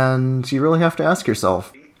 And you really have to ask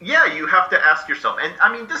yourself. Yeah, you have to ask yourself.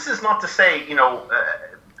 And, this is not to say,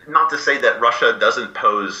 not to say that Russia doesn't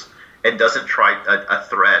pose and doesn't try a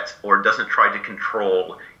threat or doesn't try to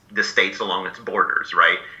control the states along its borders,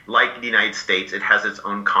 right? Like the United States, it has its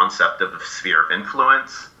own concept of a sphere of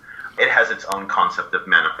influence. It has its own concept of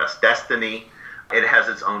manifest destiny. It has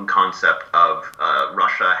its own concept of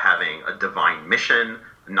Russia having a divine mission,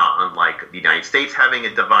 not unlike the United States having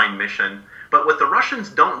a divine mission. But what the Russians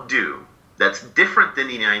don't do that's different than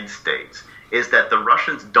the United States is that the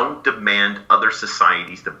Russians don't demand other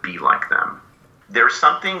societies to be like them. There's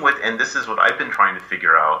something and this is what I've been trying to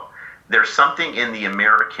figure out, there's something in the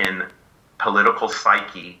American political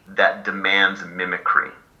psyche that demands mimicry.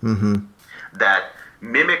 Mm-hmm. That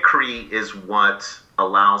mimicry is what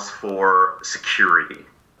allows for security.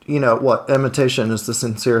 Imitation is the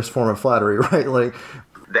sincerest form of flattery, right?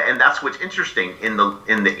 And that's what's interesting. In the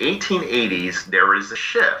 1880s, there is a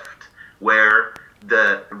shift where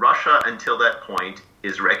Russia, until that point,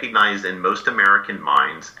 is recognized in most American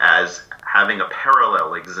minds as having a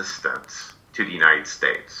parallel existence to the United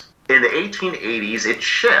States. In the 1880s, it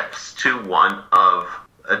shifts to one of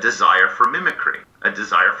a desire for mimicry, a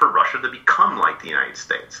desire for Russia to become like the United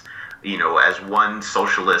States. As one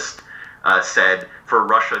socialist said, for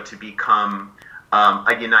Russia to become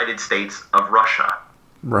a United States of Russia.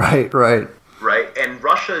 Right. Right? And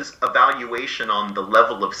Russia's evaluation on the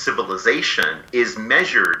level of civilization is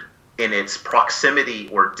measured in its proximity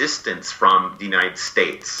or distance from the United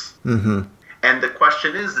States. Mm-hmm. And the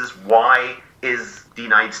question is why is the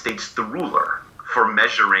United States the ruler for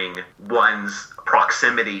measuring one's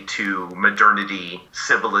proximity to modernity,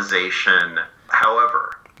 civilization,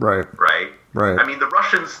 however? Right.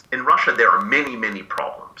 In Russia, there are many, many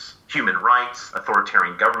problems. Human rights,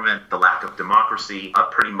 authoritarian government, the lack of democracy, a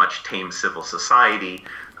pretty much tamed civil society,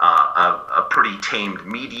 a pretty tamed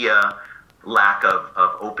media, lack of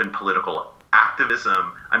open political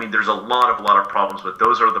activism. There's a lot of problems, but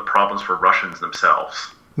those are the problems for Russians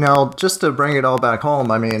themselves. Now, just to bring it all back home,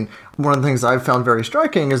 one of the things I've found very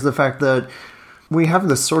striking is the fact that we have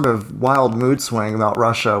this sort of wild mood swing about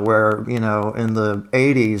Russia where, in the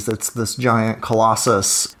 80s, it's this giant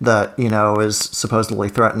colossus that, is supposedly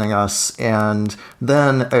threatening us. And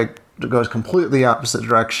then goes completely opposite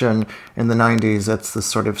direction. In the 90s, it's this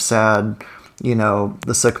sort of sad,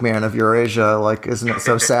 the sick man of Eurasia. Like, isn't it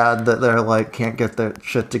so sad that they're like, can't get their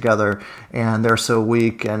shit together and they're so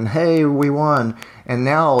weak and hey, we won. And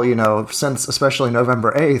now, since especially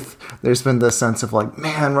November 8th, there's been this sense of like,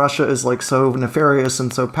 man, Russia is like so nefarious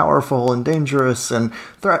and so powerful and dangerous and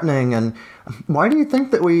threatening. And why do you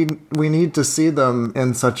think that we need to see them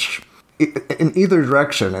in either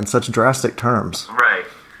direction in such drastic terms? Right.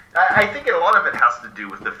 I think a lot of it has to do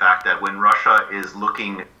with the fact that when Russia is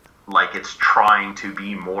looking like it's trying to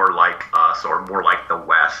be more like us or more like the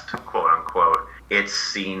West, quote unquote, it's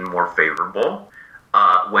seen more favorable.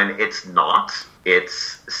 When it's not,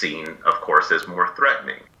 it's seen, of course, as more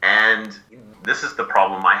threatening. And this is the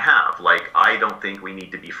problem I have. Like, I don't think we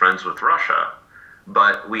need to be friends with Russia,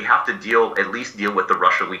 but we have to at least deal with the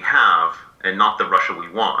Russia we have and not the Russia we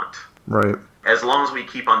want. Right. As long as we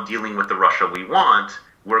keep on dealing with the Russia we want,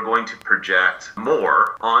 we're going to project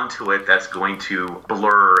more onto it that's going to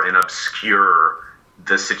blur and obscure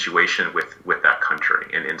the situation with that country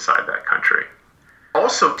and inside that country.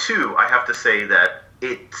 Also, too, I have to say that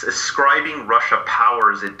it's ascribing Russia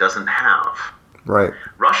powers it doesn't have. Right.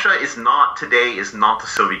 Russia is not the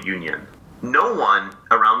Soviet Union. No one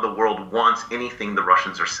around the world wants anything the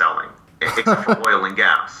Russians are selling, except for oil and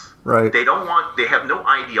gas. Right. They have no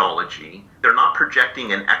ideology. They're not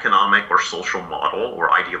projecting an economic or social model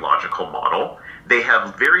or ideological model. They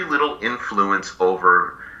have very little influence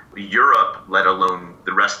over Europe, let alone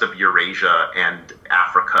the rest of Eurasia and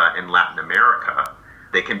Africa and Latin America.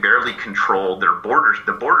 They can barely control their borders,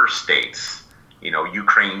 the border states,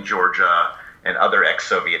 Ukraine, Georgia, and other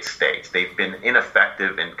ex-Soviet states. They've been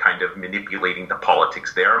ineffective in kind of manipulating the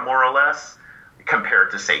politics there, more or less.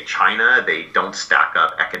 Compared to, say, China, they don't stack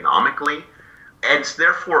up economically. And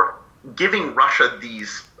therefore, giving Russia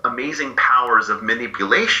these amazing powers of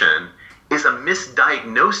manipulation is a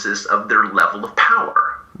misdiagnosis of their level of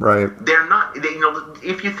power. Right. They're not,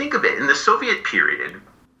 if you think of it, in the Soviet period,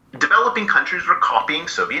 developing countries were copying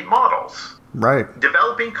Soviet models. Right.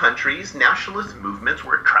 Developing countries, nationalist movements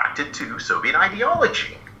were attracted to Soviet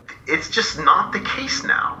ideology. It's just not the case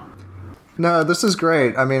now. No, this is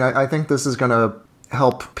great. I mean, I think this is going to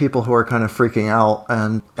help people who are kind of freaking out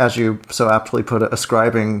and, as you so aptly put it,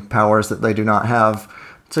 ascribing powers that they do not have,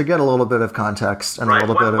 to get a little bit of context and a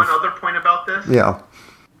little bit of... One other point about this? Yeah.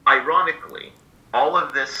 Ironically, all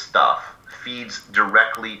of this stuff feeds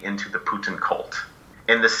directly into the Putin cult,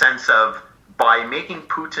 in the sense of, by making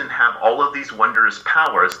Putin have all of these wondrous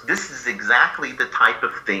powers, this is exactly the type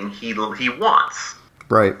of thing he wants.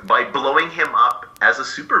 Right. By blowing him up as a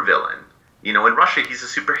supervillain. In Russia, he's a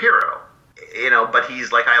superhero. But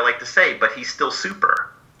he's, like I like to say, but he's still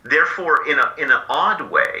super. Therefore, in an odd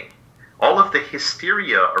way, all of the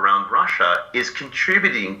hysteria around Russia is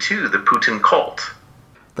contributing to the Putin cult.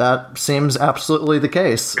 That seems absolutely the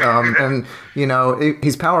case. And,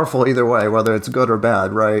 he's powerful either way, whether it's good or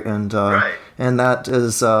bad, right? And right. And that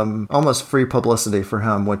is almost free publicity for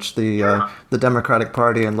him, which the Democratic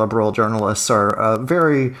Party and liberal journalists are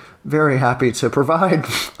very, very happy to provide,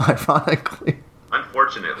 ironically.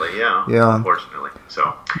 Unfortunately, yeah. Yeah. Unfortunately,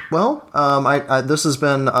 so. Well, this has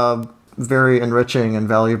been very enriching and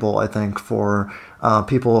valuable, I think, for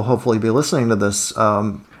people who hopefully be listening to this.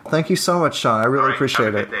 Thank you so much, Sean. I really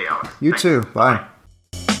appreciate it. Have a good day, Alex. You Thanks. too. Bye.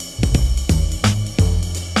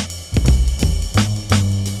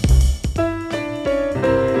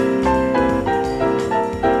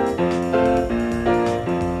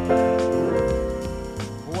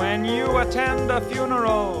 When you attend a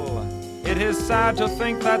funeral, it is sad to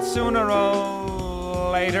think that sooner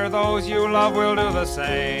or later those you love will do the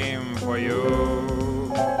same for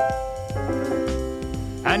you.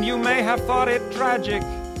 And you may have thought it tragic,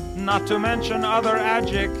 not to mention other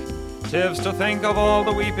adjectives, to think of all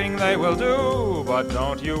the weeping they will do. But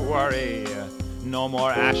don't you worry, no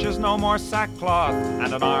more ashes, no more sackcloth,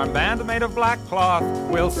 and an armband made of black cloth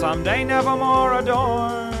will someday nevermore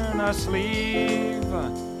adorn a sleeve.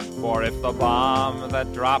 For if the bomb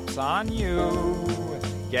that drops on you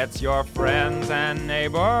gets your friends and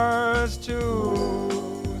neighbors too,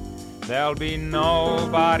 there'll be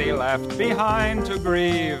nobody left behind to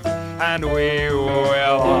grieve, and we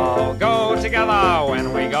will all go together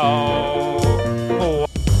when we go.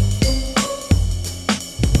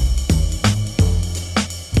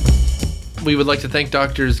 We would like to thank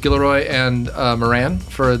Drs. Gilroy and Moran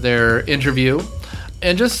for their interview,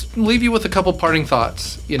 and just leave you with a couple parting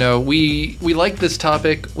thoughts. We like this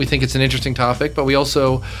topic. We think it's an interesting topic, but we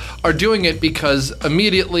also are doing it because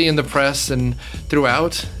immediately in the press and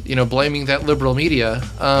throughout, blaming that liberal media,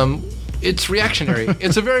 it's reactionary.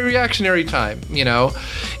 It's a very reactionary time, you know.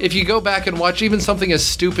 If you go back and watch even something as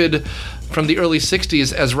stupid from the early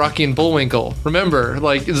 60s as Rocky and Bullwinkle, remember,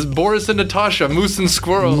 like, it's Boris and Natasha, Moose and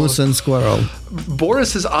Squirrel. Moose and Squirrel.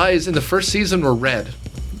 Boris's eyes in the first season were red.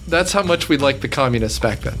 That's how much we liked the communists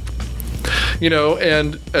back then. You know,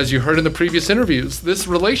 and as you heard in the previous interviews, this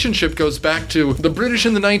relationship goes back to the British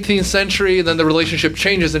in the 19th century, and then the relationship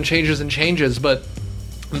changes and changes and changes, but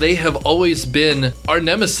they have always been our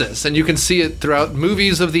nemesis, and you can see it throughout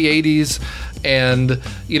movies of the 80s and,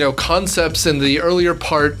 you know, concepts in the earlier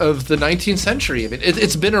part of the 19th century.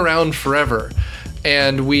 It's been around forever,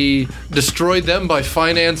 and we destroyed them by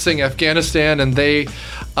financing Afghanistan, and they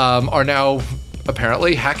are now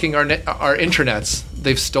apparently hacking our internets.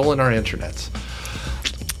 They've stolen our internets.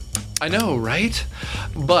 I know, right?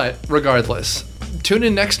 But regardless, tune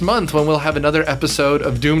in next month when we'll have another episode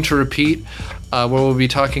of Doomed to Repeat, where we'll be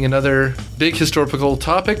talking another big historical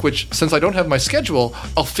topic, which, since I don't have my schedule,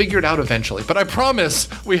 I'll figure it out eventually. But I promise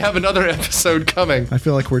we have another episode coming. I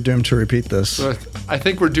feel like we're doomed to repeat this. I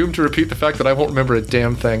think we're doomed to repeat the fact that I won't remember a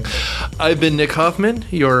damn thing. I've been Nick Hoffman,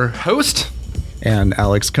 your host. And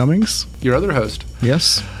Alex Cummings. Your other host.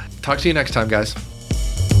 Yes. Talk to you next time, guys.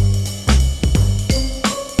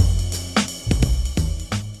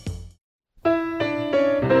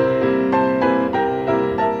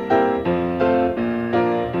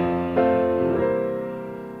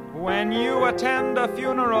 When you attend a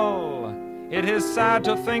funeral, it is sad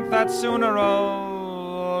to think that sooner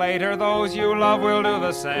or later those you love will do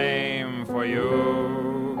the same for you.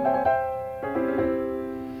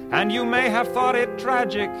 And you may have thought it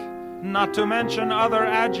tragic, not to mention other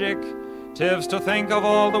adjectives, to think of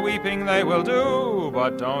all the weeping they will do.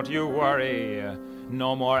 But don't you worry,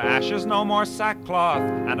 no more ashes, no more sackcloth,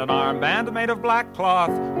 and an armband made of black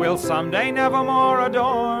cloth will someday nevermore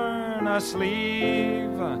adorn a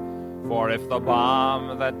sleeve. For if the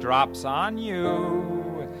bomb that drops on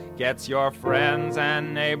you gets your friends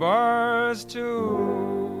and neighbors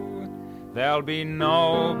too, there'll be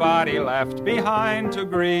nobody left behind to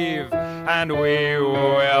grieve, and we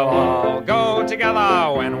will all go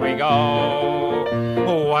together when we go.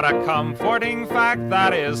 What a comforting fact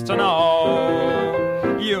that is to know.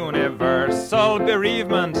 Universal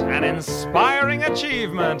bereavement, an inspiring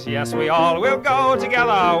achievement. Yes, we all will go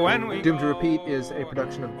together when we Doomed to Repeat is a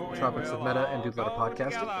production of Tropics of Meta and Dude Letter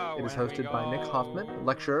Podcasting. It is hosted by Nick Hoffman,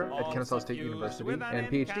 lecturer at Kennesaw State University and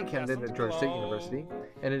PhD candidate at Georgia State University.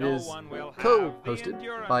 And it is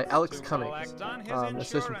co-hosted by Alex Cummings,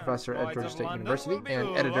 assistant professor at Georgia State University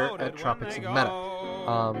and editor at Tropics of Meta.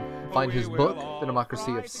 Find his book, The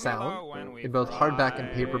Democracy of Sound, in both hardback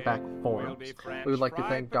and paperback form. We would like to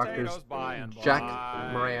thank Doctors Jack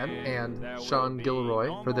Moran and Sean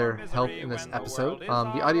Gilroy for their help in this episode.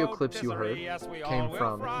 The audio clips you heard came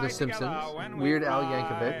from The Simpsons, Weird Al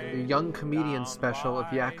Yankovic, the Young Comedian special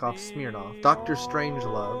of Yakov Smirnoff, Dr.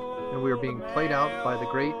 Strangelove, and we are being played out by the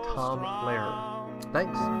great Tom Lehrer.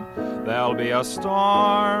 Thanks. There'll be a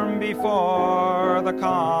storm before the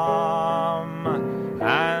calm,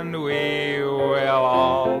 and we will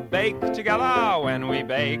all bake together when we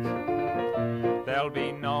bake. There'll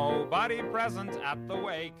be nobody present at the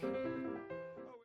wake.